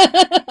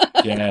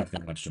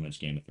 Definitely watch too much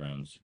Game of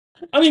Thrones.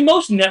 I mean,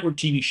 most network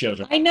TV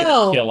shows are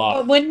kill off.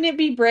 But wouldn't it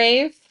be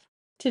brave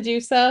to do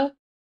so?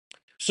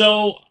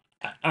 So,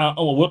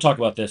 we'll talk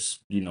about this,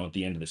 at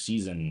the end of the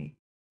season.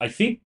 I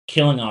think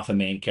killing off a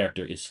main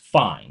character is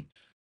fine,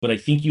 but I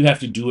think you have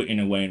to do it in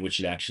a way in which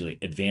it actually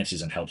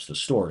advances and helps the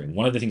story.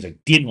 One of the things I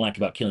didn't like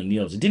about killing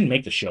Neil is it didn't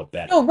make the show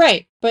better. Oh,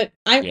 right. But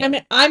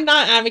I'm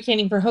not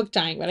advocating for Hook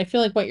dying, but I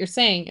feel like what you're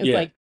saying is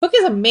like, Hook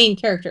is a main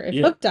character. If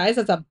Hook dies,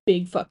 that's a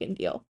big fucking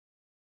deal.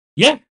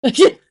 Yeah.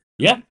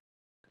 Yeah.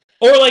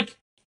 Or, like,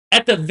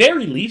 at the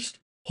very least,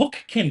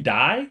 Hook can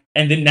die,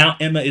 and then now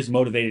Emma is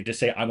motivated to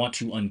say, I want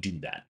to undo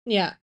that.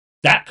 Yeah.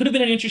 That could have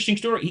been an interesting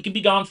story. He could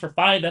be gone for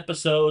 5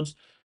 episodes.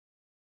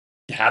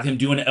 Have him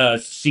doing a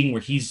scene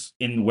where he's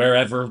in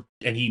wherever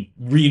and he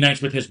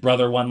reunites with his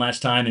brother one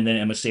last time, and then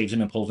Emma saves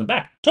him and pulls him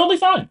back. Totally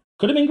fine.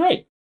 Could have been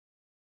great.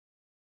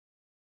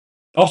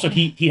 Also,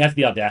 he has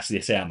the audacity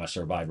to say, I'm a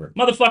survivor.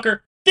 Motherfucker,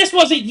 this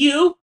wasn't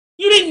you.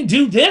 You didn't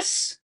do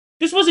this.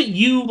 This wasn't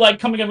you, like,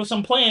 coming up with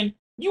some plan.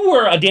 You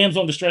were a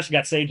damsel in distress who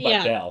got saved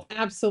by Belle.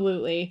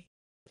 Absolutely.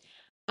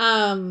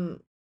 Belle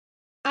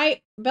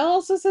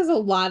also says a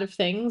lot of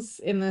things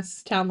in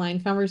this town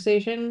line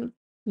conversation.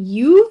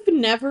 You've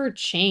never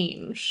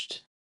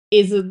changed.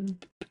 I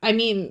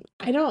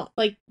don't,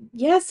 like,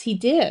 yes, he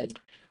did.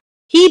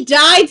 He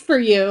died for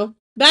you.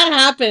 That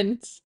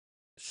happened.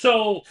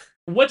 So,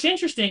 what's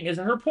interesting is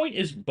that her point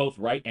is both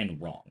right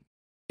and wrong.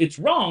 It's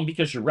wrong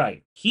because you're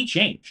right. He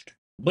changed.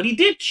 But he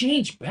did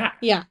change back.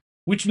 Yeah.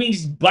 Which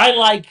means by,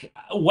 like,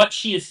 what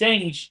she is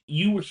saying,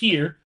 you were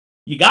here,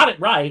 you got it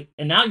right,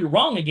 and now you're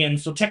wrong again.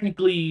 So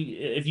technically,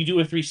 if you do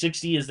a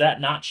 360, is that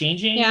not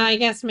changing? Yeah, I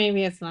guess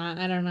maybe it's not.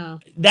 I don't know.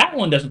 That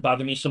one doesn't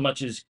bother me so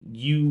much as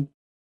you.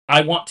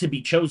 I want to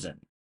be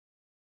chosen.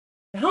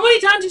 How many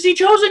times has he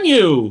chosen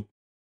you?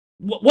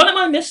 What am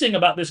I missing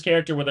about this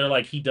character where they're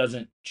like he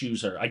doesn't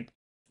choose her?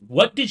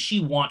 What did she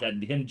want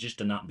him just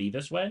to not be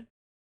this way?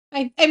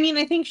 I mean,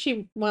 I think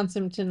she wants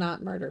him to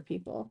not murder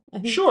people.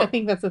 I Sure.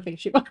 think that's the thing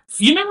she wants.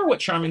 You remember what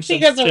Charming I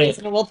think said? that's a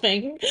reasonable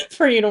thing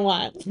for you to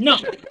want. No,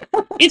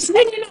 it's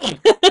not.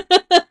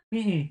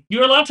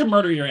 You're allowed to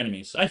murder your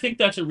enemies. I think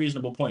that's a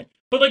reasonable point.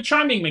 But like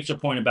Charming makes a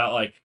point about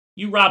like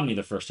you robbed me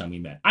the first time we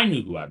met. I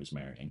knew who I was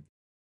marrying.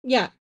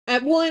 Yeah.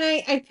 Well,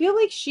 and I feel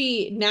like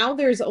now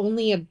there's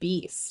only a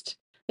beast.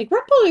 Like,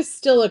 Rumple is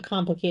still a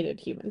complicated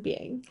human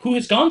being. Who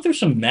has gone through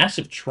some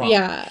massive trauma.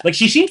 Yeah. Like,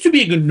 she seems to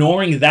be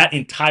ignoring that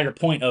entire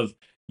point of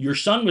your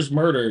son was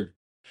murdered.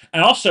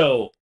 And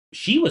also,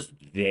 she was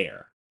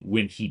there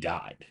when he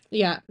died.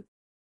 Yeah.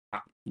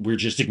 We're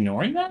just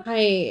ignoring that?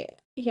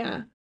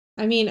 Yeah.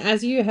 I mean,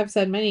 as you have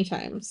said many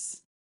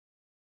times,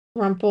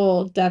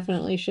 Rumple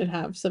definitely should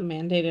have some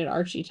mandated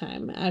Archie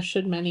time, as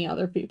should many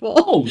other people.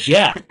 Oh,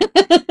 yeah.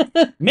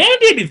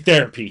 Mandated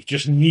therapy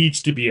just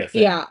needs to be a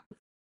thing. Yeah.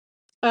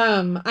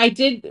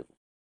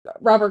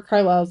 Robert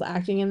Carlyle's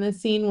acting in this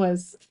scene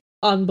was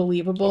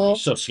unbelievable. Oh,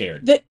 he's so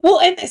scared.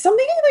 And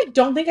something I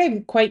don't think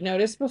I quite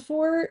noticed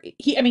before.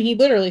 He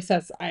literally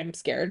says, "I'm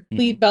scared.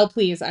 Please, Belle,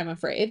 please, I'm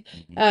afraid."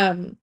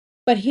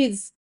 But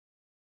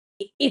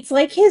it's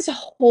like his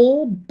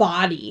whole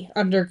body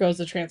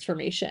undergoes a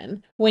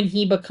transformation when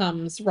he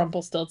becomes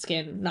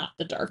Rumpelstiltskin, not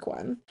the dark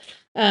one.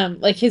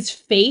 Like his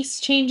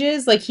face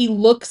changes, like he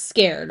looks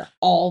scared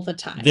all the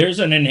time. There's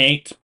an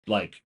innate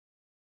like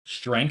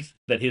strength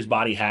that his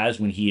body has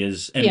when he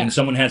is, and when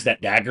someone has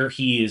that dagger,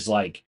 he is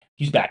like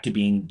he's back to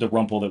being the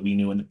Rumple that we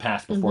knew in the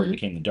past before he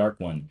became the Dark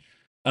One.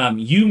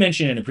 You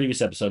mentioned in a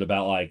previous episode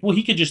about like, well,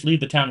 he could just leave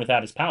the town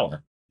without his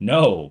power.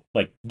 No,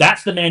 like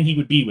that's the man he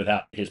would be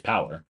without his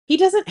power. He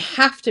doesn't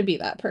have to be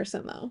that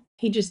person though.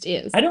 He just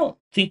is. I don't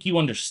think you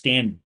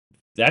understand.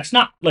 That's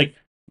not like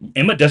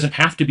Emma doesn't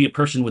have to be a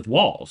person with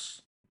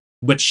walls,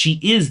 but she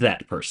is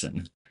that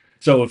person.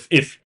 So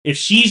if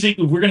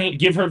we're gonna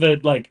give her the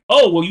like,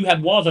 oh well, you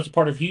have walls. That's a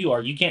part of who you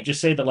are. You can't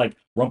just say that like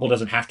Rumple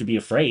doesn't have to be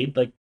afraid.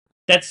 Like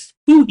that's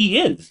who he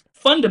is.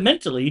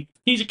 Fundamentally,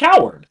 he's a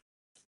coward.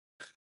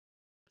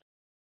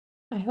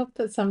 I hope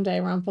that someday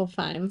Rumple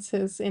finds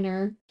his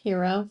inner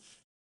hero.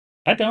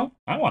 I don't.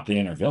 I want the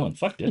inner villain.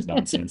 Fuck this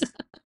nonsense.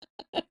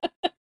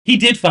 He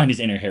did find his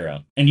inner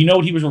hero, and you know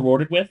what he was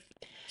rewarded with?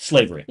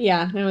 Slavery.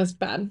 Yeah, it was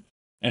bad.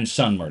 And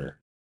son murder.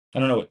 I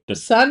don't know what the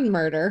son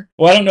murder.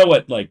 Well, I don't know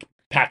what like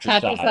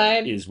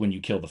patricide is when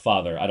you kill the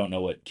father. I don't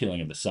know what killing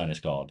of the son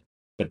is called,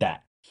 but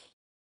that.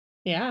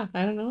 Yeah,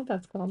 I don't know what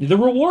that's called. The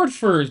reward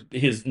for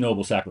his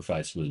noble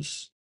sacrifice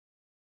was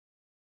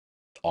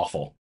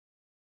awful.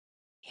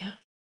 Yeah.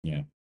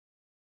 Yeah.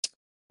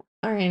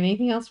 All right.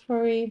 Anything else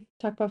before we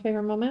talk about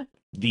favorite moment?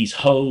 These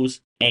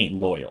hoes ain't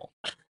loyal.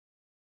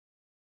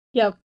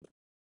 Yep.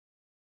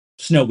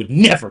 Snow would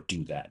never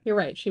do that. You're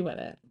right. She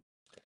wouldn't.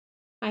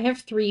 I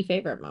have 3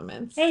 favorite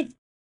moments. I have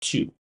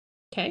 2.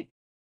 Okay. Why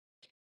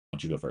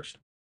don't you go first?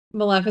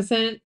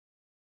 Maleficent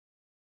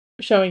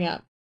showing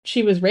up.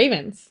 She was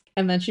Ravens,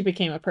 and then she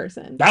became a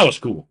person. That was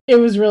cool. It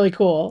was really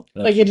cool.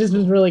 It just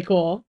was really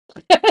cool.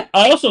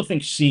 I also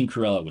think seeing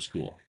Cruella was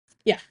cool.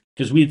 Yeah.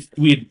 Because we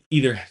had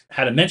either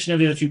had a mention of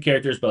the other 2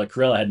 characters, but like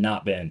Cruella had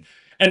not been.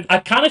 And I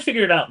kind of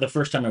figured it out the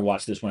first time I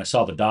watched this when I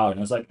saw the dog, and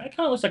I was like, that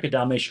kind of looks like a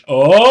Dalmatian.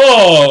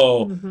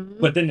 Oh!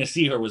 But then to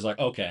see her was like,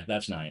 okay,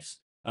 that's nice.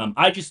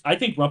 I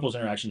think Rumple's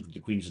interactions with the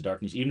Queens of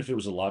Darkness, even if it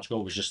was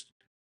illogical, was just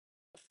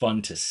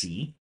fun to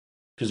see.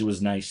 Because it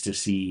was nice to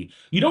see.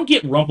 You don't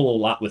get Rumple a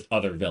lot with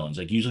other villains.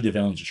 Like, usually the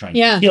villains are trying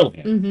to kill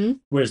him.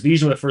 Whereas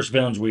these were the first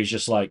villains where he's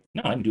just like,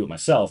 no, I can do it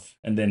myself.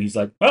 And then he's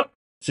like, oh,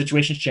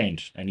 situation's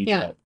changed. I need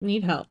help.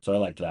 Need help. So I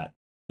liked that.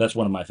 That's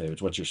one of my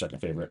favorites. What's your second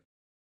favorite?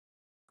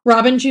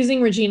 Robin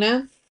choosing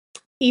Regina,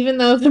 even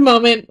though the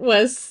moment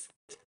was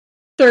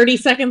 30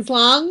 seconds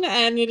long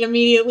and it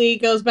immediately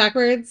goes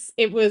backwards.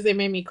 It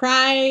made me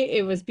cry.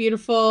 It was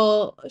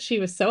beautiful. She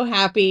was so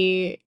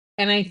happy.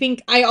 And I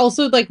think I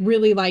also like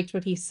really liked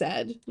what he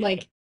said.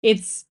 Like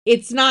it's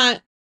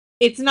not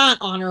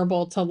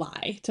honorable to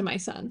lie to my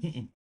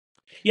son.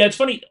 Yeah, it's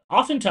funny.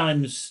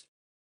 Oftentimes,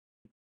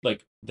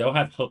 like they'll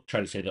have Hook try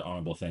to say the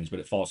honorable things, but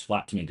it falls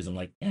flat to me because I'm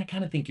like, yeah, I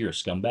kind of think you're a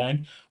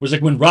scumbag. Whereas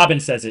like when Robin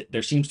says it,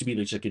 there seems to be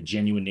like a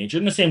genuine nature.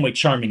 In the same way,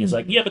 Charming is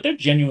like, yeah, but they're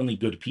genuinely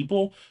good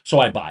people,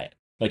 so I buy it.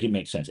 Like it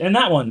makes sense. And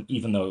that one,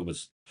 even though it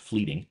was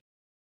fleeting,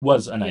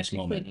 was a nice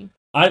moment. Fleeting.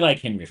 I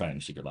like Henry finding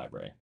the secret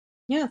library.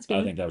 Yeah, that's good.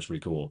 I think that was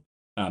pretty cool.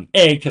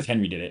 Because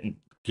Henry did it, and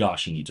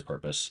gosh, he needs a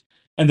purpose.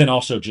 And then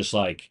also just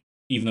like,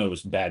 even though it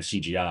was bad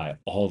CGI,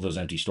 all of those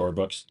empty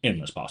storybooks,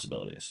 endless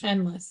possibilities.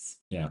 Endless.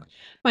 Yeah.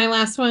 My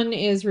last one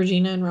is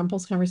Regina and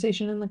Rumple's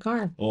conversation in the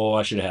car. Oh,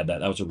 I should have had that.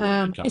 That was a really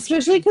good conversation.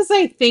 Especially because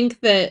I think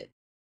that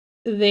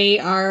they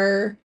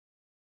are.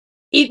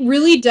 It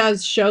really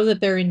does show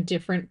that they're in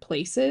different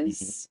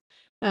places.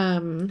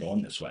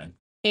 Going this way.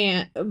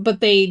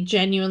 But they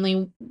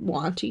genuinely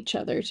want each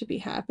other to be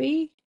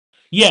happy.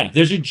 Yeah,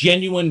 there's a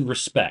genuine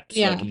respect.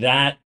 Yeah.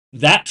 Like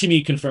that to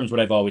me confirms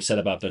what I've always said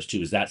about those two,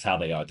 is that's how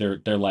they are.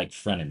 They're like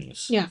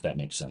frenemies. Yeah. If that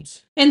makes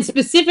sense. And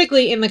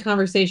specifically in the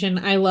conversation,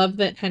 I love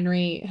that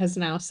Henry's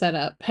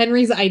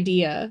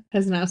idea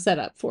has now set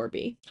up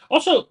 4B.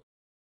 Also,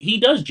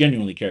 he does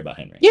genuinely care about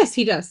Henry. Yes,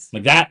 he does.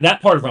 Like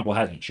that part of Rumple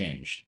hasn't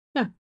changed.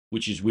 Yeah.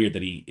 Which is weird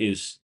that he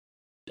is,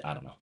 I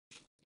don't know.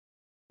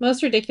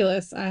 Most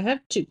ridiculous. I have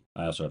 2.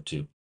 I also have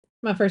 2.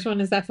 My first one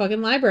is that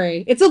fucking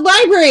library. It's a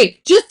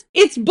library!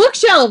 It's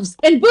bookshelves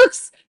and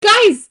books!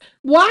 Guys,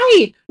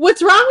 why?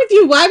 What's wrong with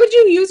you? Why would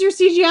you use your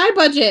CGI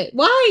budget?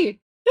 Why?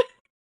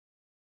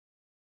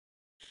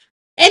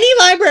 Any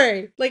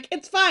library. Like,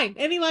 it's fine.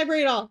 Any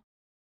library at all.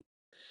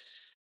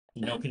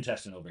 No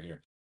contestant over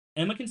here.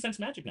 Emma can sense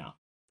magic now.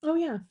 Oh,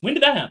 yeah. When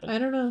did that happen? I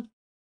don't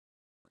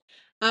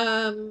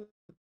know.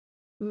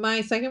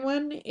 My second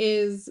one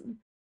is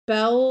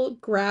Belle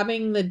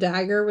grabbing the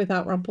dagger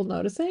without Rumple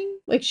noticing.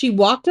 Like, she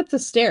walked up the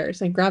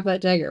stairs and grabbed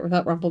that dagger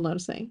without Rumple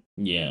noticing.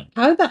 Yeah.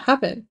 How did that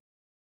happen?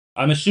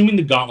 I'm assuming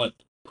the gauntlet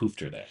poofed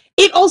her there.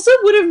 It also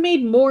would have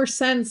made more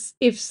sense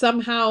if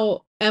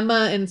somehow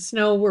Emma and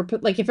Snow were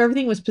if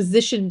everything was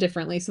positioned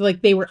differently, so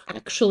like they were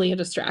actually a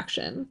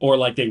distraction, or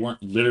like they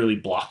weren't literally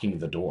blocking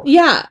the door.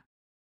 Yeah,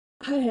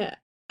 I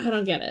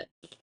don't get it.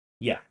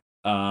 Yeah.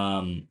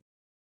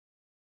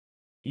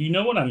 You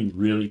know what I'm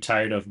really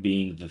tired of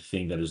being the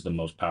thing that is the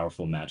most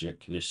powerful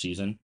magic this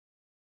season?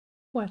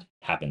 What?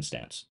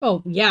 Happenstance.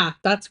 Oh yeah,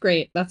 that's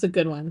great. That's a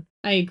good one.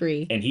 I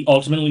agree. And he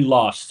ultimately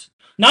lost.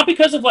 Not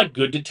because of like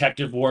good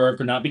detective work,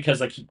 or not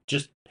because like he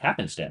just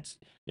happenstance.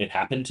 It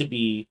happened to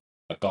be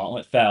a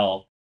gauntlet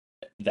fell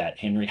that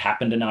Henry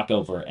happened to knock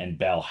over, and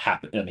Belle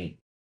happened. I mean,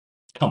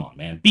 come on,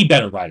 man. Be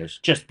better writers.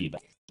 Just be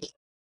better.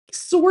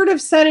 Sort of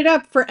set it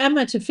up for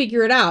Emma to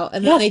figure it out,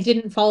 and then they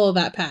didn't follow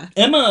that path.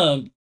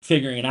 Emma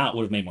figuring it out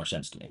would have made more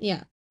sense to me.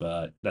 Yeah.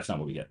 But that's not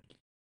what we get.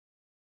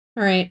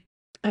 All right.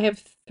 I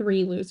have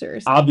 3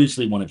 losers.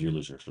 Obviously, one of your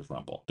losers was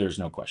Rumple. There's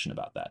no question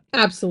about that.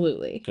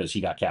 Absolutely. Because he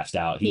got cast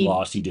out. He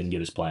lost. He didn't get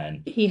his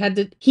plan. He had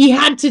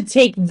to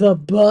take the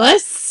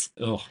bus.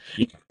 Oh,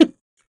 yeah.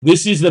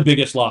 This is the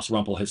biggest loss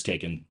Rumple has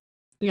taken.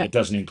 Yeah. It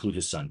doesn't include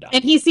his son dying.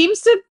 And he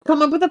seems to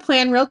come up with a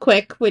plan real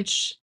quick,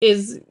 which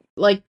is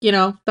like,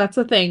 that's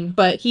a thing.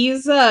 But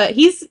he's not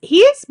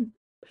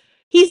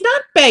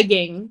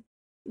begging,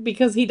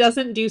 because he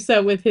doesn't do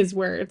so with his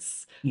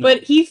words. No.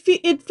 But he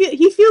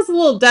feels a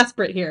little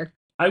desperate here.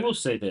 I will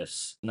say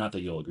this, not that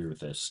you'll agree with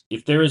this.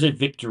 If there is a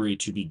victory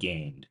to be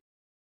gained,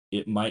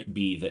 it might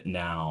be that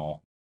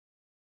now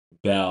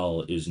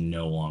Belle is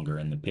no longer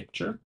in the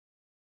picture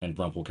and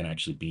Rumple can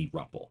actually be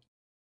Rumple.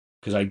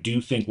 Because I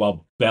do think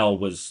while Belle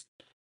was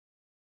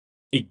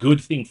a good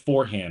thing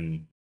for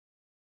him,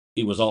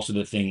 it was also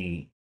the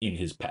thing in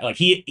his past. Like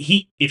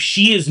if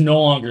she is no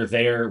longer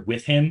there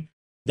with him,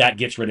 that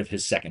gets rid of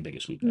his second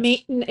biggest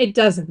weakness. It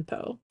doesn't,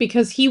 though,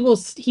 because he will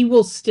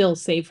still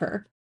save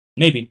her.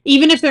 Maybe.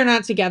 Even if they're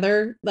not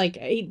together, like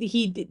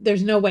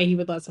there's no way he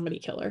would let somebody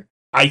kill her.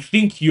 I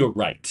think you're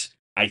right.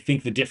 I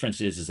think the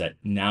difference is that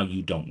now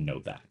you don't know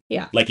that.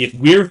 Yeah. Like if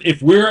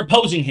we're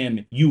opposing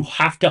him, you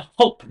have to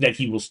hope that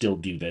he will still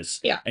do this.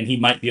 Yeah. And he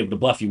might be able to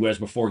bluff you, whereas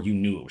before you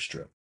knew it was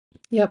true.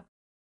 Yep.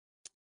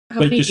 How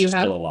many do you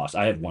have? Still a loss.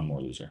 I have one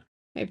more loser.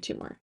 I have 2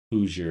 more.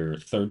 Who's your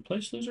third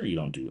place loser? You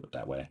don't do it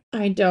that way.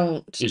 I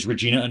don't. Is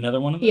Regina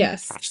another one of them?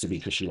 Yes. It has to be,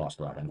 because she lost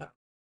Robin.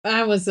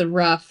 That was a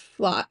rough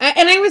lot.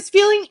 And I was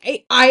feeling,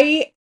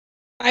 I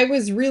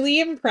was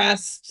really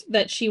impressed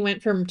that she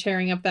went from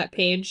tearing up that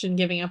page and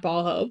giving up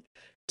all hope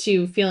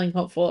to feeling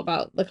hopeful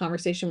about the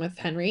conversation with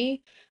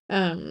Henry.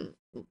 And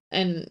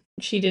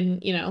she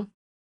didn't,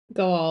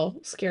 go all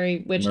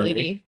scary witch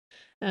lady.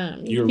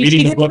 You're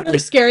reading the book with her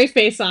scary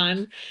face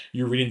on.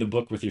 You're reading the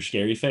book with your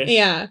scary face?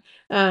 Yeah.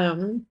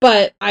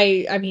 But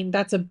I mean,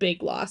 that's a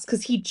big loss,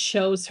 because he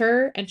chose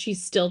her and she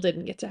still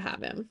didn't get to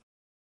have him.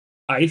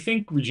 I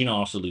think Regina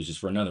also loses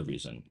for another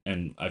reason,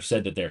 and I've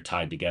said that they're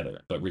tied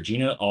together, but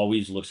Regina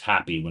always looks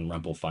happy when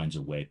Rumple finds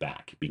a way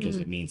back, because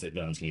it means that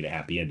villains need a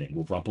happy ending.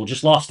 Well, Rumple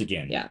just lost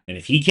again. Yeah. And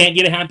if he can't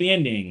get a happy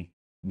ending,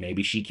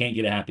 maybe she can't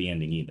get a happy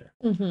ending either.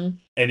 Mm-hmm.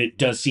 And it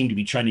does seem to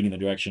be trending in the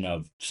direction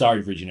of, sorry,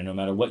 Regina, no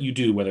matter what you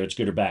do, whether it's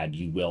good or bad,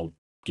 you will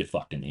get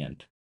fucked in the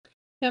end.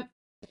 Yep.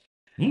 I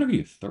wonder who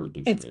your third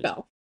loser is. It's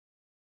Belle.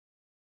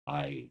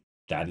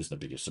 That is the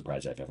biggest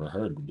surprise I've ever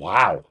heard.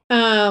 Wow.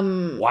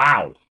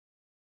 Wow.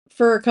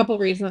 For a couple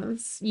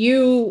reasons.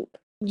 You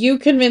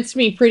convinced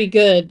me pretty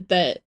good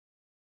that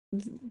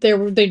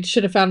they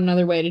should have found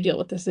another way to deal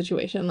with this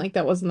situation. Like,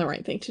 that wasn't the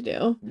right thing to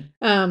do.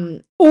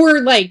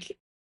 Or like,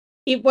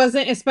 it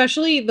wasn't,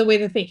 especially the way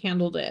that they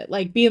handled it.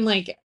 Like, being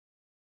like,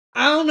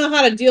 I don't know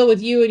how to deal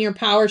with you and your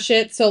power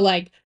shit, so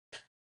like,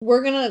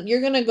 you're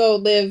gonna go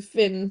live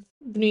in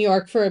New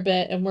York for a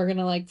bit and we're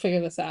gonna like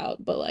figure this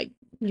out, but like,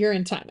 you're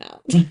in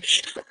timeout.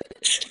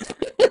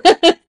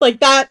 Like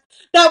that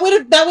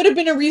would have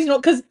been a reasonable,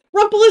 because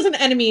Rumple is an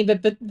enemy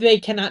that they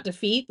cannot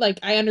defeat. Like,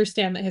 I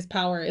understand that his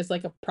power is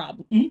like a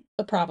problem. Mm-hmm.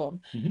 A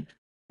problem. Mm-hmm.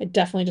 I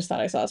definitely just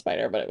thought I saw a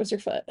spider, but it was your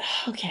foot.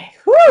 Okay.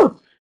 Whew!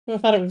 I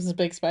thought it was a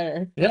big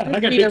spider. Yeah, Your I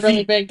got feet big are really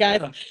feet. big,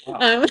 guys. Yeah.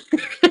 Wow.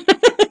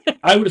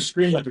 I would have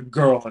screamed like a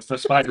girl if the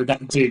spider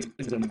that big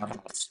is in my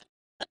house.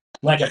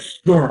 Like a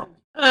girl.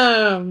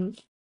 um,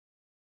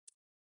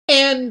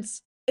 and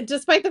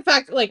despite the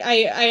fact, like,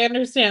 I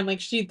understand,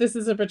 like, this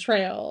is a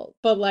betrayal,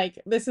 but like,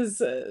 this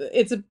is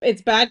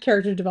it's bad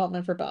character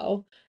development for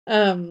Belle.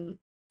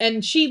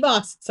 And she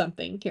lost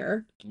something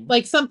here,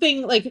 like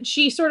something like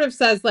she sort of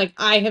says, like,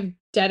 I have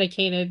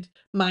dedicated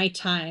my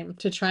time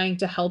to trying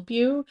to help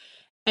you,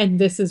 and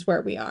this is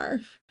where we are,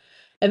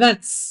 and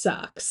that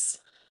sucks.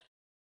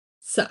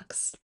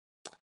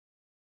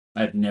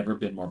 I've never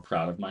been more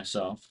proud of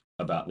myself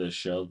about this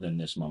show than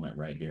this moment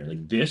right here.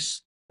 Like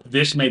this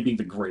may be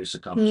the greatest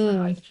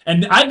accomplishment.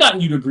 And I've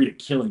gotten you to agree to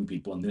killing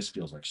people, and this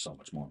feels like so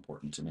much more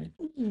important to me.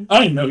 I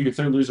don't even know who your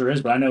third loser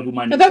is, but I know who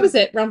mine No, is. that was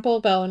it. Rumple,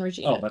 Belle, and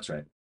Regina. Oh, that's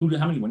right.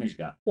 How many winners you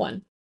got?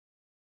 1.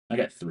 I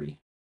got 3.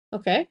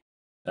 Okay.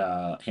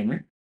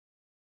 Henry.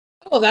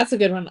 Oh, that's a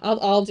good one.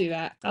 I'll do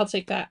that. I'll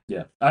take that.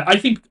 Yeah, I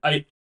think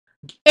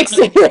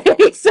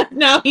Except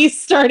now he's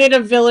started a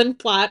villain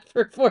plot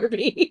for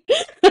 4B.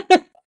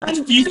 That's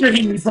future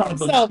Henry's problem.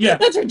 So, Yeah,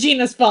 that's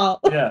Regina's fault.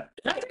 yeah.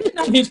 That's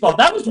not his fault.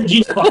 That was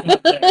Regina's fault.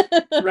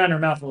 Ran her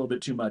mouth a little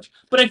bit too much.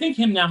 But I think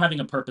him now having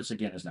a purpose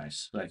again is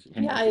nice. Like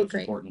Henry Yeah, I feels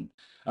agree. important.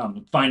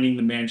 Finding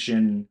the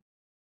mansion.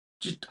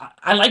 Just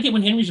I like it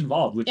when Henry's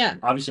involved. Which Yeah.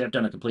 obviously I've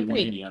done a complete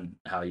Agreed. 180 on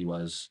how he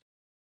was.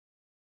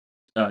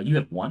 You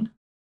have 1.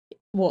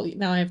 Well,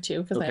 now I have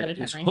 2 because I Okay, added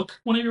is Henry. Hook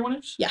one of your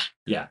winners? Yeah.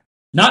 Yeah.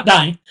 Not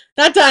dying.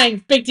 Not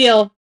dying. Big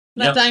deal.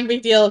 Not Yep. dying.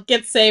 Big deal.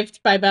 Gets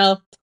saved by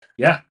Belle.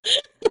 Yeah.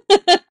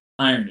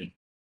 Irony.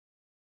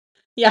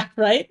 Yeah,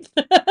 right?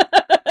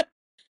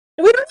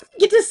 We don't even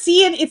get to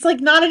see it. It's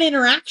like not an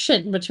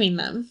interaction between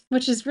them,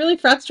 which is really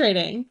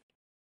frustrating.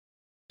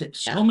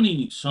 So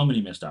many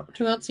missed opportunities.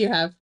 Who else do you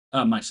have?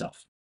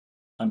 Myself.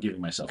 I'm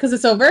giving myself. Because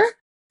it's over?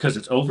 Because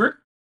it's over.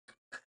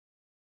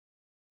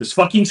 This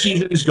fucking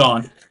season is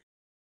gone.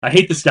 I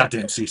hate this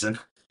goddamn season.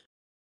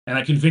 And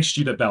I convinced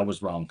you that Belle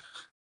was wrong.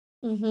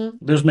 Mm-hmm.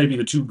 Those may be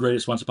the 2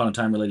 greatest Once Upon a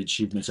Time related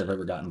achievements I've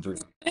ever gotten through.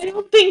 I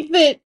don't think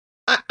that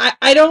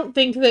I don't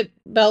think that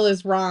Belle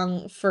is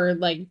wrong for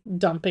like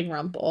dumping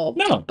Rumple.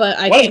 No. But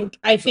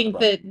I think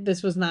that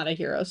this was not a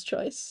hero's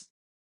choice.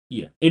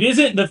 Yeah. It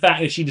isn't the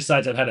fact that she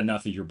decides I've had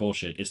enough of your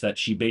bullshit. It's that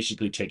she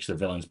basically takes the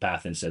villain's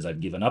path and says,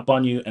 I've given up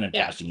on you and I'm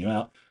casting you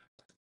out.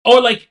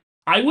 Or like,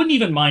 I wouldn't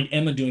even mind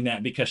Emma doing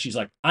that because she's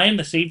like, I am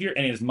the savior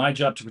and it is my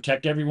job to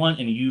protect everyone.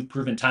 And you've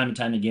proven time and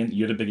time again that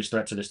you're the biggest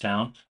threat to this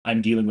town.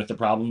 I'm dealing with the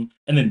problem.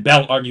 And then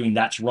Belle arguing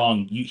that's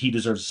wrong. He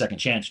deserves a second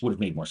chance would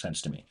have made more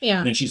sense to me. Yeah.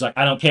 And then she's like,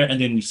 I don't care.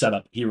 And then we set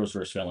up heroes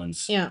versus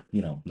villains. Yeah.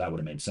 You know, that would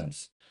have made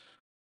sense.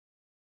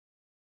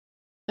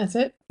 That's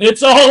it.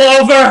 It's all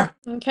over.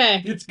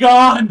 Okay. It's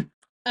gone.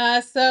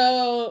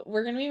 So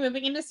we're going to be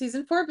moving into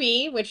season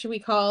 4B, which we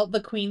call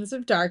the Queens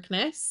of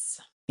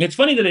Darkness. It's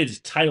funny that it's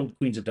titled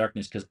Queens of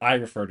Darkness because I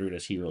refer to it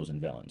as heroes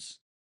and villains.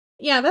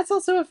 Yeah, that's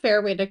also a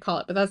fair way to call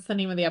it, but that's the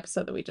name of the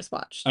episode that we just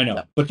watched. I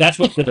know, but that's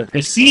what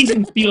the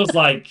season feels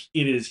like.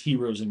 It is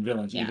heroes and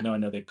villains, even though I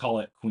know they call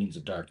it Queens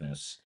of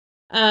Darkness.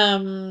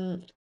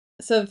 So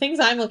the things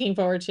I'm looking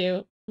forward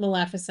to: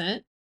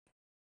 Maleficent.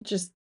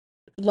 Just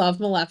love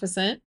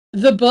Maleficent.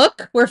 The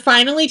book. We're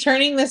finally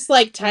turning this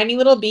like tiny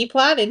little B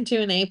plot into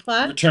an A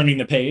plot. Returning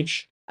the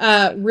page.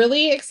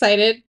 Really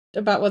excited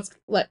about what's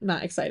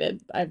not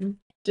excited. I'm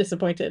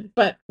disappointed.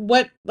 But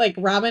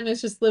Robin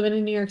is just living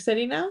in New York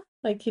City now?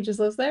 Like he just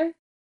lives there?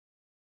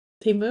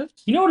 He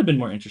moved? You know what would have been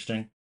more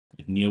interesting?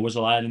 If Neil was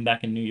alive and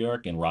back in New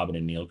York and Robin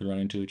and Neil could run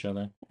into each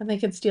other. And they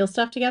could steal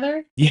stuff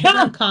together?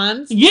 Yeah.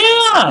 Cons?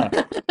 Yeah.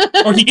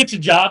 Or he gets a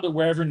job at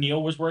wherever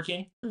Neil was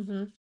working.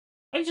 Mm-hmm.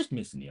 I just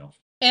miss Neil.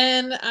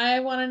 And I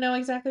want to know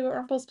exactly what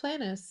Rumple's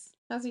plan is.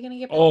 How's he going to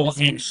get back? Oh,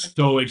 I'm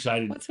so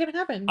excited. What's going to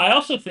happen? I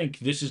also think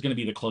this is going to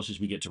be the closest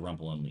we get to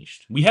Rumple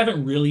Unleashed. We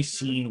haven't really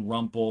seen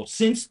Rumple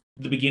since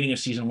the beginning of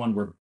season 1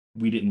 where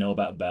we didn't know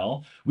about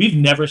Belle. We've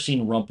never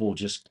seen Rumple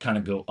just kind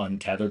of go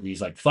untethered.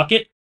 He's like, fuck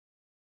it.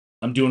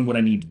 I'm doing what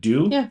I need to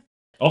do. Yeah.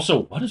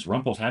 Also, what does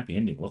Rumple's happy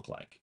ending look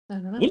like? I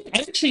don't know.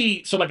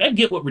 I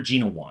get what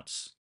Regina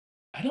wants.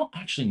 I don't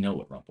actually know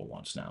what Rumple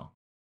wants now.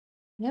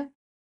 Yeah.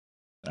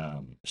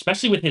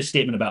 Especially with his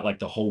statement about like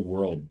the whole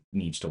world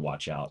needs to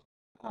watch out.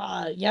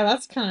 Yeah,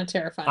 that's kind of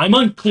terrifying. I'm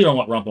unclear on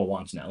what Rumple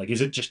wants now. Like, is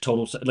it just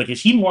total? Like,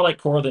 is he more like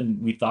Cora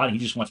than we thought? He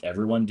just wants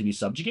everyone to be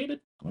subjugated?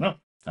 I don't know.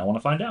 I want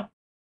to find out.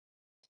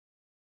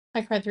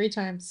 I cried 3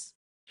 times.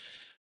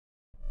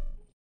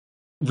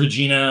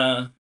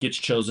 Regina gets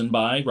chosen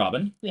by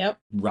Robin. Yep.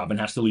 Robin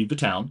has to leave the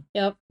town.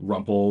 Yep.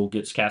 Rumple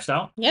gets cast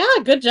out. Yeah,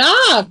 good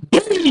job.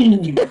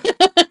 3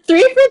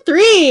 for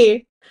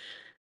 3.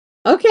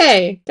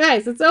 Okay,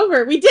 guys, it's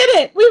over. We did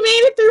it. We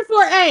made it through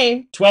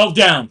 4A. 12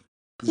 down.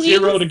 Please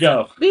 0 to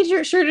go.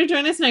 Be sure to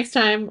join us next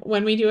time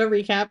when we do a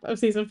recap of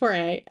season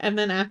 4A. And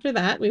then after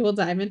that, we will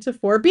dive into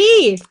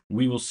 4B.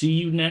 We will see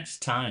you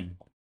next time.